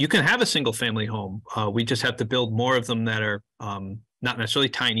 you know, you can have a single family home. We just have to build more of them that are not necessarily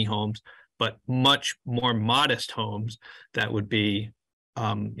tiny homes, but much more modest homes that would be,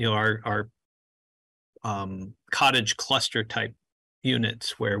 you know, our cottage cluster type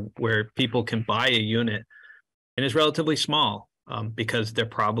units where people can buy a unit and it's relatively small, because they're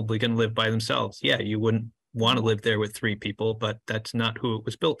probably going to live by themselves. Yeah, you wouldn't want to live there with 3 people, but that's not who it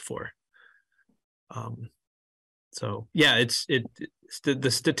was built for. So yeah,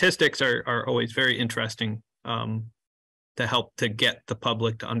 the statistics are always very interesting to help to get the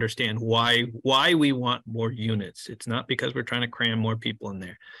public to understand why we want more units. It's not because we're trying to cram more people in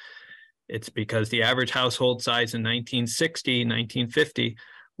there. It's because the average household size in 1960, 1950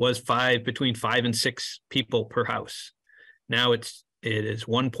 was between 5 and 6 people per house. Now it is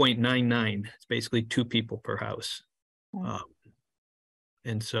 1.99. It's basically 2 people per house.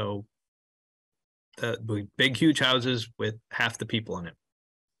 And so big, huge houses with half the people in it.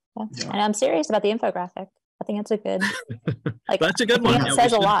 Yeah. And I'm serious about the infographic. I think it's a good, like, that's a good one. It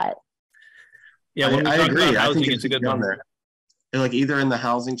says a lot. Yeah, I agree. I think it's a good one there. Like either in the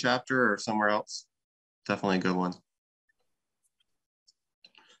housing chapter or somewhere else. Definitely a good one.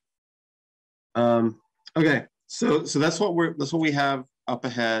 Okay, so that's what we have up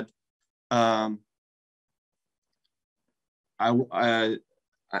ahead. My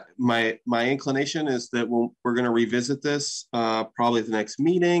inclination is that we're going to revisit this probably at the next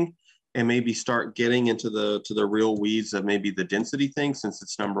meeting, and maybe start getting into the real weeds of maybe the density thing, since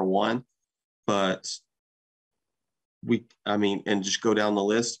it's number one. But and just go down the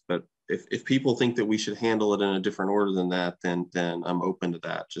list. But if people think that we should handle it in a different order than that, then I'm open to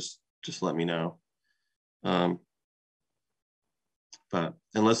that. Just let me know. But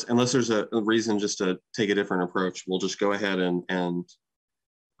unless there's a reason just to take a different approach, we'll just go ahead and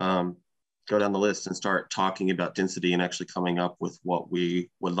go down the list and start talking about density and actually coming up with what we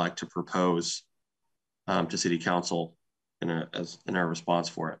would like to propose to City Council in our response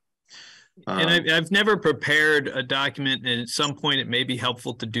for it. And I've never prepared a document, and at some point it may be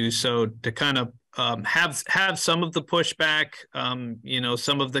helpful to do so, to kind of have some of the pushback,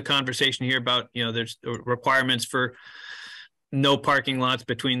 some of the conversation here about, there's requirements for no parking lots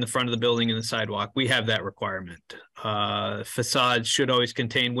between the front of the building and the sidewalk. We have that requirement. Facades should always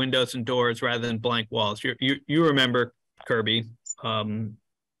contain windows and doors rather than blank walls. You remember, Kirby.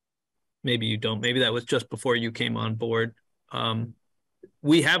 Maybe you don't. Maybe that was just before you came on board.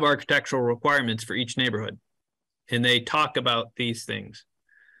 We have architectural requirements for each neighborhood, and they talk about these things.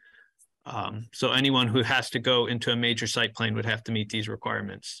 So anyone who has to go into a major site plan would have to meet these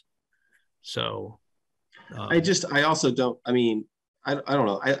requirements. So I also don't, I don't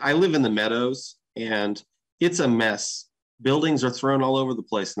know. I live in the Meadows, and it's a mess. Buildings are thrown all over the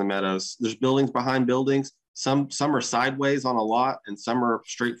place in the Meadows. There's buildings behind buildings. Some are sideways on a lot, and some are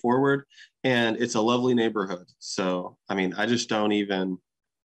straightforward, and it's a lovely neighborhood. So, I just don't even,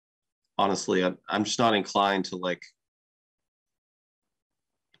 honestly, I'm just not inclined to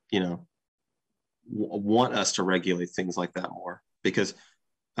want us to regulate things like that more, because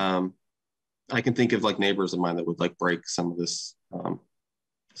I can think of neighbors of mine that would break some of this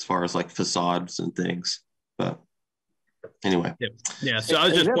as far as facades and things. But anyway. Yeah. So I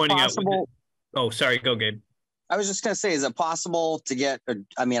was just pointing out. Oh, sorry. Go, Gabe. I was just going to say, is it possible to get,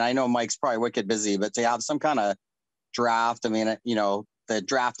 I know Mike's probably wicked busy, but to have some kind of draft, the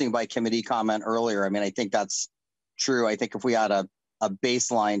drafting by committee comment earlier, I think that's true. I think if we had a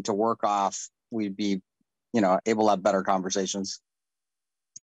baseline to work off, we'd be, able to have better conversations.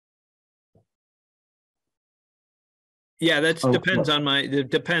 Yeah, that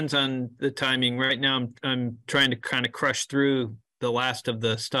depends on the timing. Right now, I'm trying to kind of crush through the last of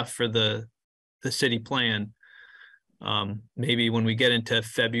the stuff for the city plan. Maybe when we get into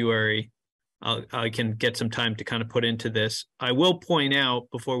February, I can get some time to kind of put into this. I will point out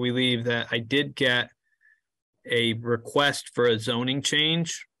before we leave that I did get a request for a zoning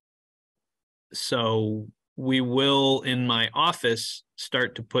change. So we will, in my office,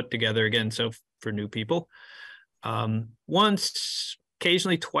 start to put together again. So for new people, once,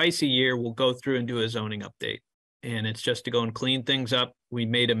 occasionally twice a year, we'll go through and do a zoning update. And it's just to go and clean things up. We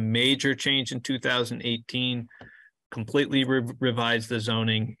made a major change in 2018, completely revised the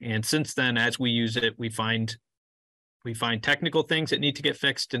zoning. And since then, as we use it, we find technical things that need to get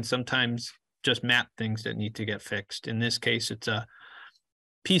fixed, and sometimes just map things that need to get fixed. In this case, it's a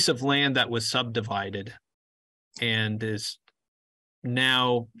piece of land that was subdivided and is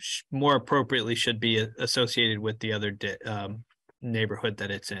now more appropriately should be associated with the other neighborhood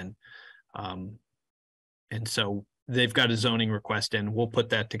that it's in. And so they've got a zoning request in. We'll put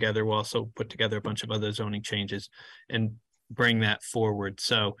that together. We'll also put together a bunch of other zoning changes and bring that forward.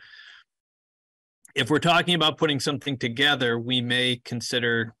 So if we're talking about putting something together, we may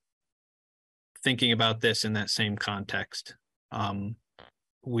consider thinking about this in that same context. I'm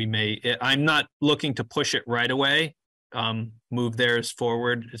not looking to push it right away. Move theirs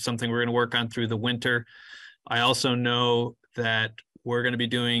forward. It's something we're going to work on through the winter. I also know that we're going to be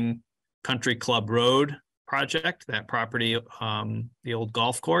doing Country Club Road project, that property, the old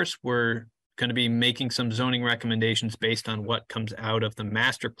golf course. We're going to be making some zoning recommendations based on what comes out of the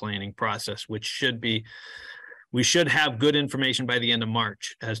master planning process, which we should have good information by the end of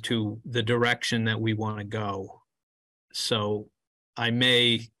March as to the direction that we want to go. So I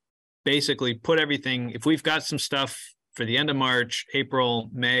may basically put everything, if we've got some stuff for the end of March, April,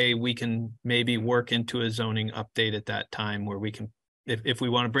 May, we can maybe work into a zoning update at that time where we can, if we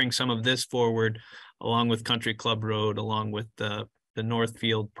want to bring some of this forward, along with Country Club Road, along with the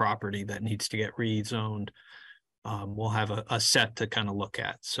Northfield property that needs to get rezoned, we'll have a set to kind of look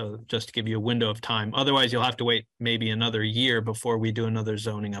at. So just to give you a window of time. Otherwise, you'll have to wait maybe another year before we do another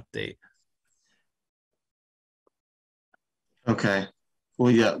zoning update. Okay.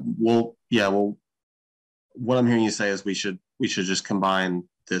 Well, what I'm hearing you say is we should just combine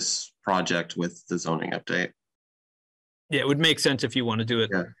this project with the zoning update. Yeah, it would make sense if you want to do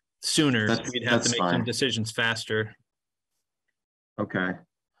it sooner. We'd have to make some decisions faster. Okay.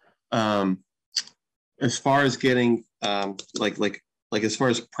 As far as getting as far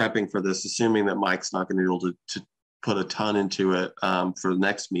as prepping for this, assuming that Mike's not going to be able to put a ton into it for the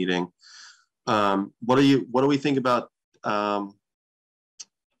next meeting, what do we think about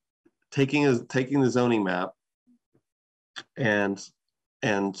taking the zoning map and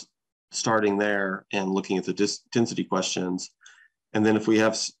starting there and looking at the density questions, and then if we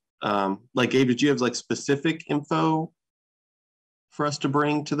have Gabe, did you have like specific info for us to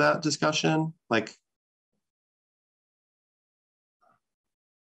bring to that discussion? Like,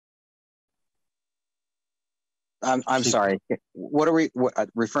 I'm sorry. What are we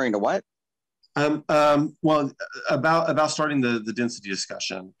referring to? What? Well, about starting the density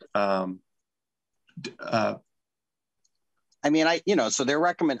discussion. I mean, so they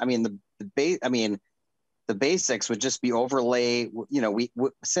recommend. I mean, the basics would just be overlay. You know, we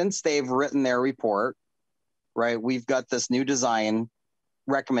since they've written their report, right? We've got this new design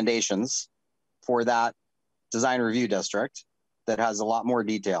recommendations for that design review district that has a lot more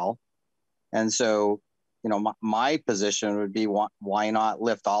detail, and so. You know, my position would be why not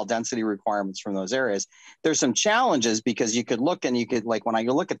lift all density requirements from those areas? There's some challenges because you could look and you could when I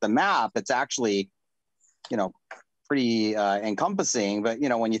look at the map, it's actually, you know, pretty encompassing. But, you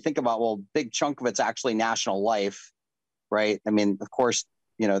know, when you think about, well, big chunk of it's actually national life, right? I mean, of course,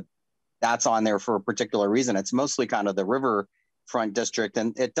 you know, that's on there for a particular reason. It's mostly kind of the riverfront district,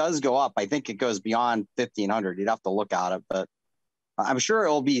 and it does go up. I think it goes beyond 1,500. You'd have to look at it, but I'm sure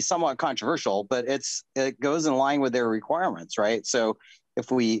it'll be somewhat controversial, but it goes in line with their requirements, right? So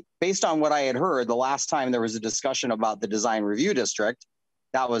if we, based on what I had heard, the last time there was a discussion about the design review district,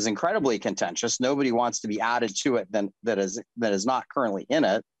 that was incredibly contentious. Nobody wants to be added to it that is not currently in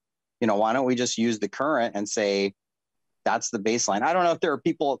it. You know, why don't we just use the current and say that's the baseline? I don't know if there are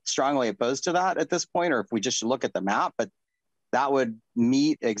people strongly opposed to that at this point, or if we just should look at the map, but that would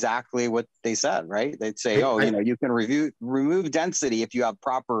meet exactly what they said, right? They'd say, you know, you can remove density if you have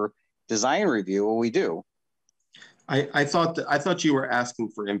proper design review. Well, we do. I thought you were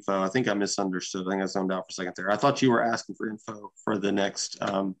asking for info. I think I misunderstood. I think I zoned out for a second there. I thought you were asking for info for the next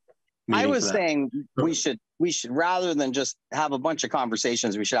meeting. I was saying we should rather than just have a bunch of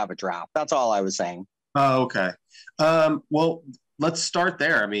conversations, we should have a draft. That's all I was saying. Oh, okay. Well, let's start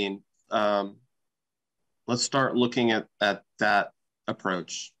there. I mean, let's start looking at that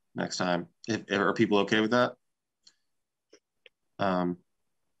approach next time. Are people okay with that? And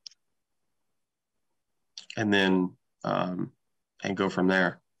then and go from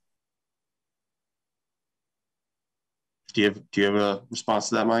there. Do you have a response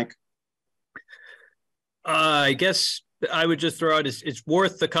to that, Mike? I guess I would just throw out it's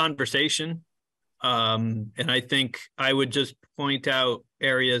worth the conversation. And I think I would just point out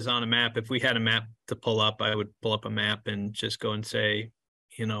areas on a map. If we had a map to pull up, I would pull up a map and just go and say,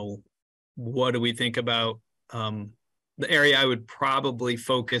 you know, what do we think about the area I would probably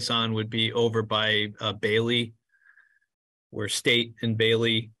focus on would be over by Bailey, where State and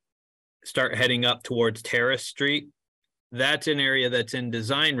Bailey start heading up towards Terrace Street. That's an area that's in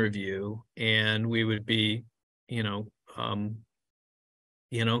design review, and we would be, that's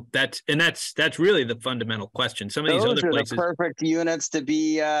really the fundamental question. Some of these other places, the perfect units to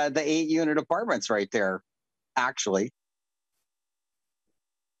be the 8-unit apartments right there, actually.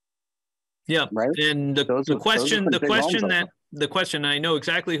 Yeah, right. And the question I know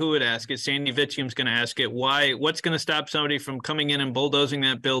exactly who would ask is Sandy Vittium's going to ask it. What's going to stop somebody from coming in and bulldozing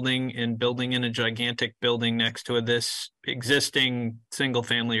that building and building in a gigantic building next to this existing single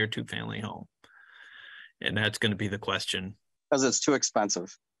family or 2-family home? And that's going to be the question. Because it's too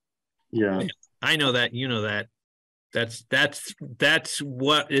expensive. Yeah. I know that, you know that. That's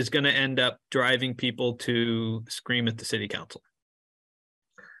what is going to end up driving people to scream at the city council.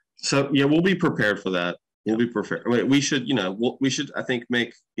 So yeah, we'll be prepared for that. We'll be prepared. We should, we should, I think,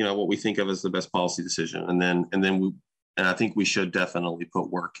 make, what we think of as the best policy decision. And I think we should definitely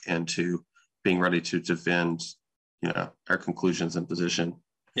put work into being ready to defend, our conclusions and position.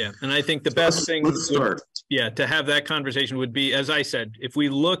 Yeah. And I think the best thing to have that conversation would be, as I said, if we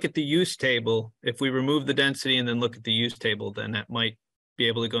look at the use table, if we remove the density and then look at the use table, then that might be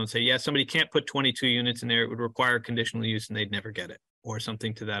able to go and say, yeah, somebody can't put 22 units in there. It would require conditional use and they'd never get it, or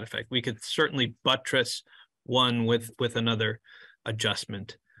something to that effect. We could certainly buttress one with another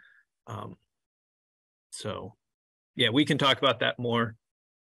adjustment. So yeah, we can talk about that more.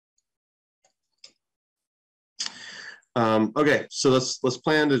 Okay, so let's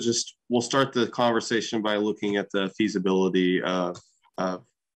plan to we'll start the conversation by looking at the feasibility of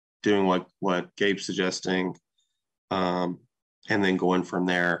doing what Gabe's suggesting, and then going from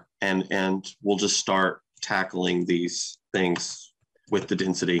there. And we'll just start tackling these things with the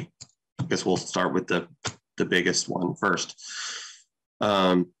density. I guess we'll start with the biggest one first.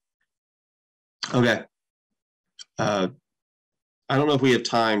 Okay. I don't know if we have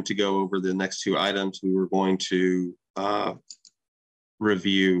time to go over the next two items. We were going to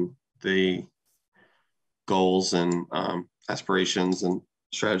review the goals and aspirations and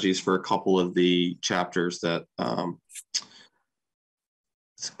strategies for a couple of the chapters that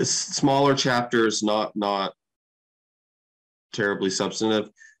smaller chapters, not terribly substantive,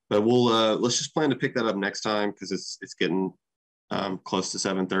 but we'll let's just plan to pick that up next time because it's getting close to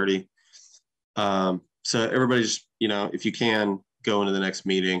 7:30. So everybody just, if you can, go into the next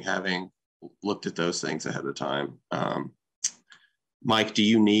meeting having looked at those things ahead of time. Mike, do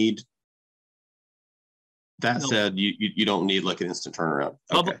you need that? No. Said, you don't need like an instant turnaround.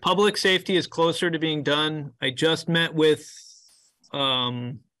 Okay. Public safety is closer to being done. I just met with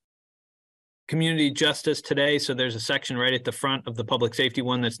community justice today, so there's a section right at the front of the public safety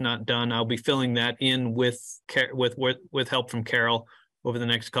one that's not done. I'll be filling that in with help from Carol over the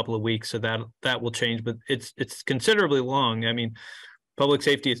next couple of weeks, so that will change, but it's considerably long. I mean, public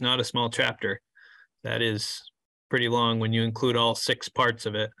safety is not a small chapter. That is pretty long when you include all 6 parts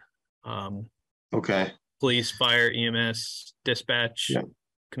of it. Okay. Police, fire, EMS, dispatch, yeah,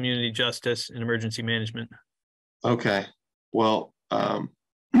 community justice, and emergency management. Okay. Well,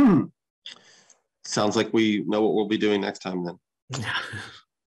 sounds like we know what we'll be doing next time then.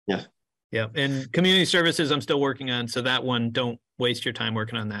 Yeah. Yeah. And community services, I'm still working on. So that one, don't waste your time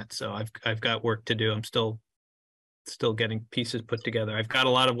working on that. So I've got work to do. I'm still getting pieces put together. I've got a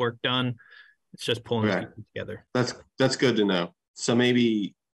lot of work done. It's just pulling pieces together. That's good to know. So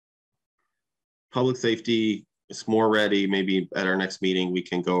maybe public safety is more ready. Maybe at our next meeting, we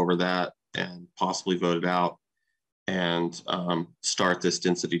can go over that and possibly vote it out and start this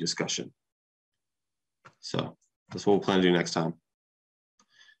density discussion. So that's what we'll plan to do next time.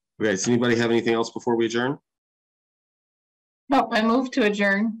 Okay, does anybody have anything else before we adjourn? No, I move to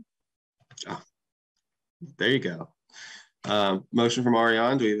adjourn. Oh, there you go. Motion from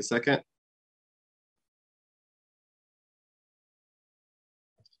Ariane. Do we have a second?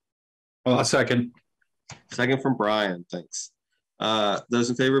 Well, a second. Second from Brian. Thanks.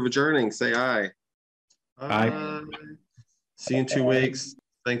 Those in favor of adjourning, say aye. Aye. See you in 2 weeks.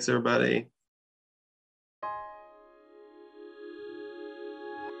 Thanks, everybody.